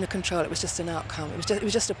 There wasn't a control, it was just an outcome. It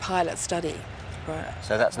was just a pilot study.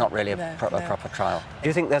 So that's not really a proper trial. Do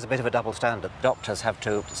you think there's a bit of a double standard? Doctors have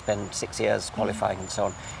to spend 6 years qualifying and so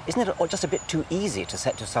on. Isn't it just a bit too easy to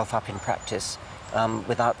set yourself up in practice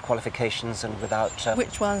without qualifications and without...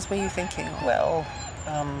 Which ones were you thinking of? Well,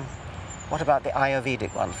 what about the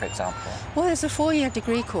Ayurvedic one, for example? Well, there's a 4-year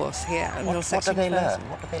degree course here. What do they learn?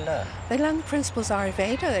 What do they learn? They learn the principles of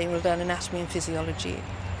Ayurveda. They will learn anatomy and physiology.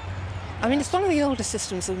 I mean, it's one of the oldest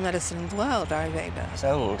systems of medicine in the world, Ayurveda. It's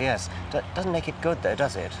old, yes. Doesn't make it good, though,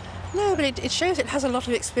 does it? No, but it shows it has a lot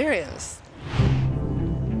of experience.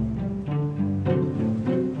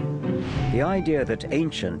 The idea that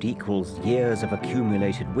ancient equals years of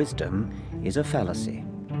accumulated wisdom is a fallacy.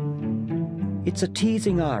 It's a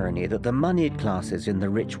teasing irony that the moneyed classes in the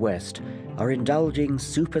rich West are indulging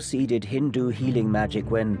superseded Hindu healing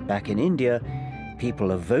magic when, back in India,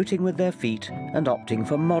 people are voting with their feet and opting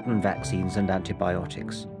for modern vaccines and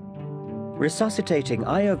antibiotics. Resuscitating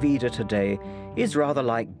Ayurveda today is rather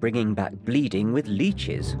like bringing back bleeding with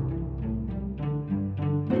leeches.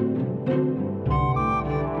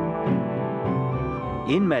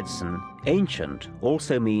 In medicine, ancient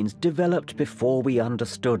also means developed before we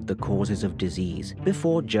understood the causes of disease,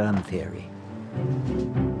 before germ theory.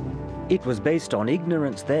 It was based on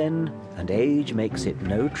ignorance then, and age makes it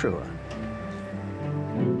no truer.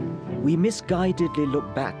 We misguidedly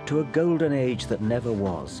look back to a golden age that never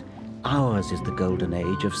was. Ours is the golden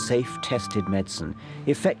age of safe, tested medicine,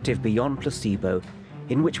 effective beyond placebo,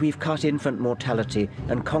 in which we've cut infant mortality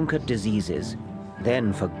and conquered diseases,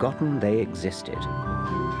 then forgotten they existed.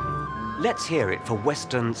 Let's hear it for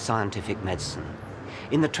Western scientific medicine.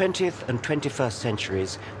 In the 20th and 21st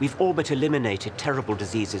centuries, we've all but eliminated terrible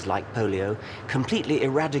diseases like polio, completely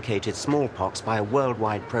eradicated smallpox by a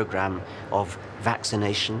worldwide program of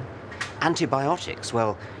vaccination. Antibiotics,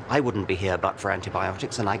 well, I wouldn't be here but for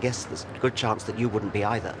antibiotics, and I guess there's a good chance that you wouldn't be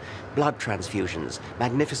either. Blood transfusions,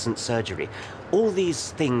 magnificent surgery, all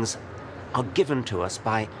these things are given to us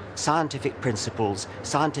by scientific principles,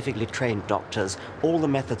 scientifically trained doctors. All the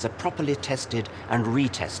methods are properly tested and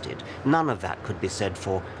retested. None of that could be said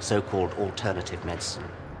for so-called alternative medicine.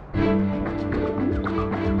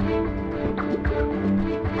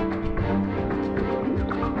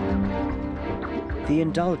 The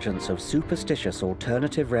indulgence of superstitious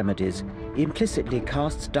alternative remedies implicitly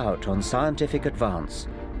casts doubt on scientific advance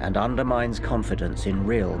and undermines confidence in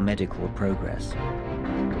real medical progress.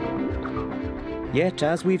 Yet,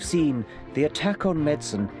 as we've seen, the attack on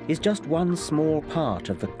medicine is just one small part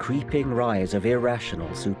of the creeping rise of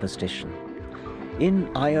irrational superstition. In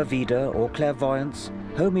Ayurveda or clairvoyance,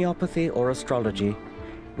 homeopathy or astrology,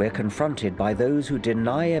 we're confronted by those who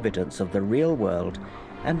deny evidence of the real world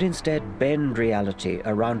and instead bend reality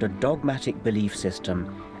around a dogmatic belief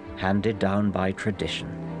system handed down by tradition.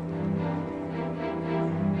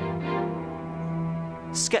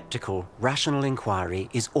 Skeptical, rational inquiry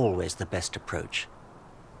is always the best approach.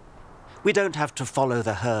 We don't have to follow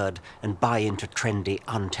the herd and buy into trendy,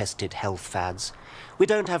 untested health fads. We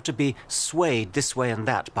don't have to be swayed this way and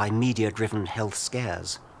that by media-driven health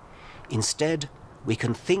scares. Instead, we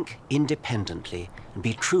can think independently and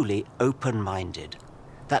be truly open-minded.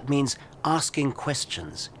 That means asking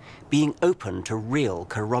questions, being open to real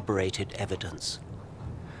corroborated evidence.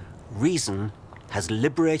 Reason has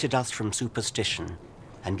liberated us from superstition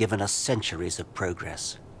and given us centuries of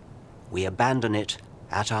progress. We abandon it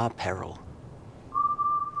at our peril.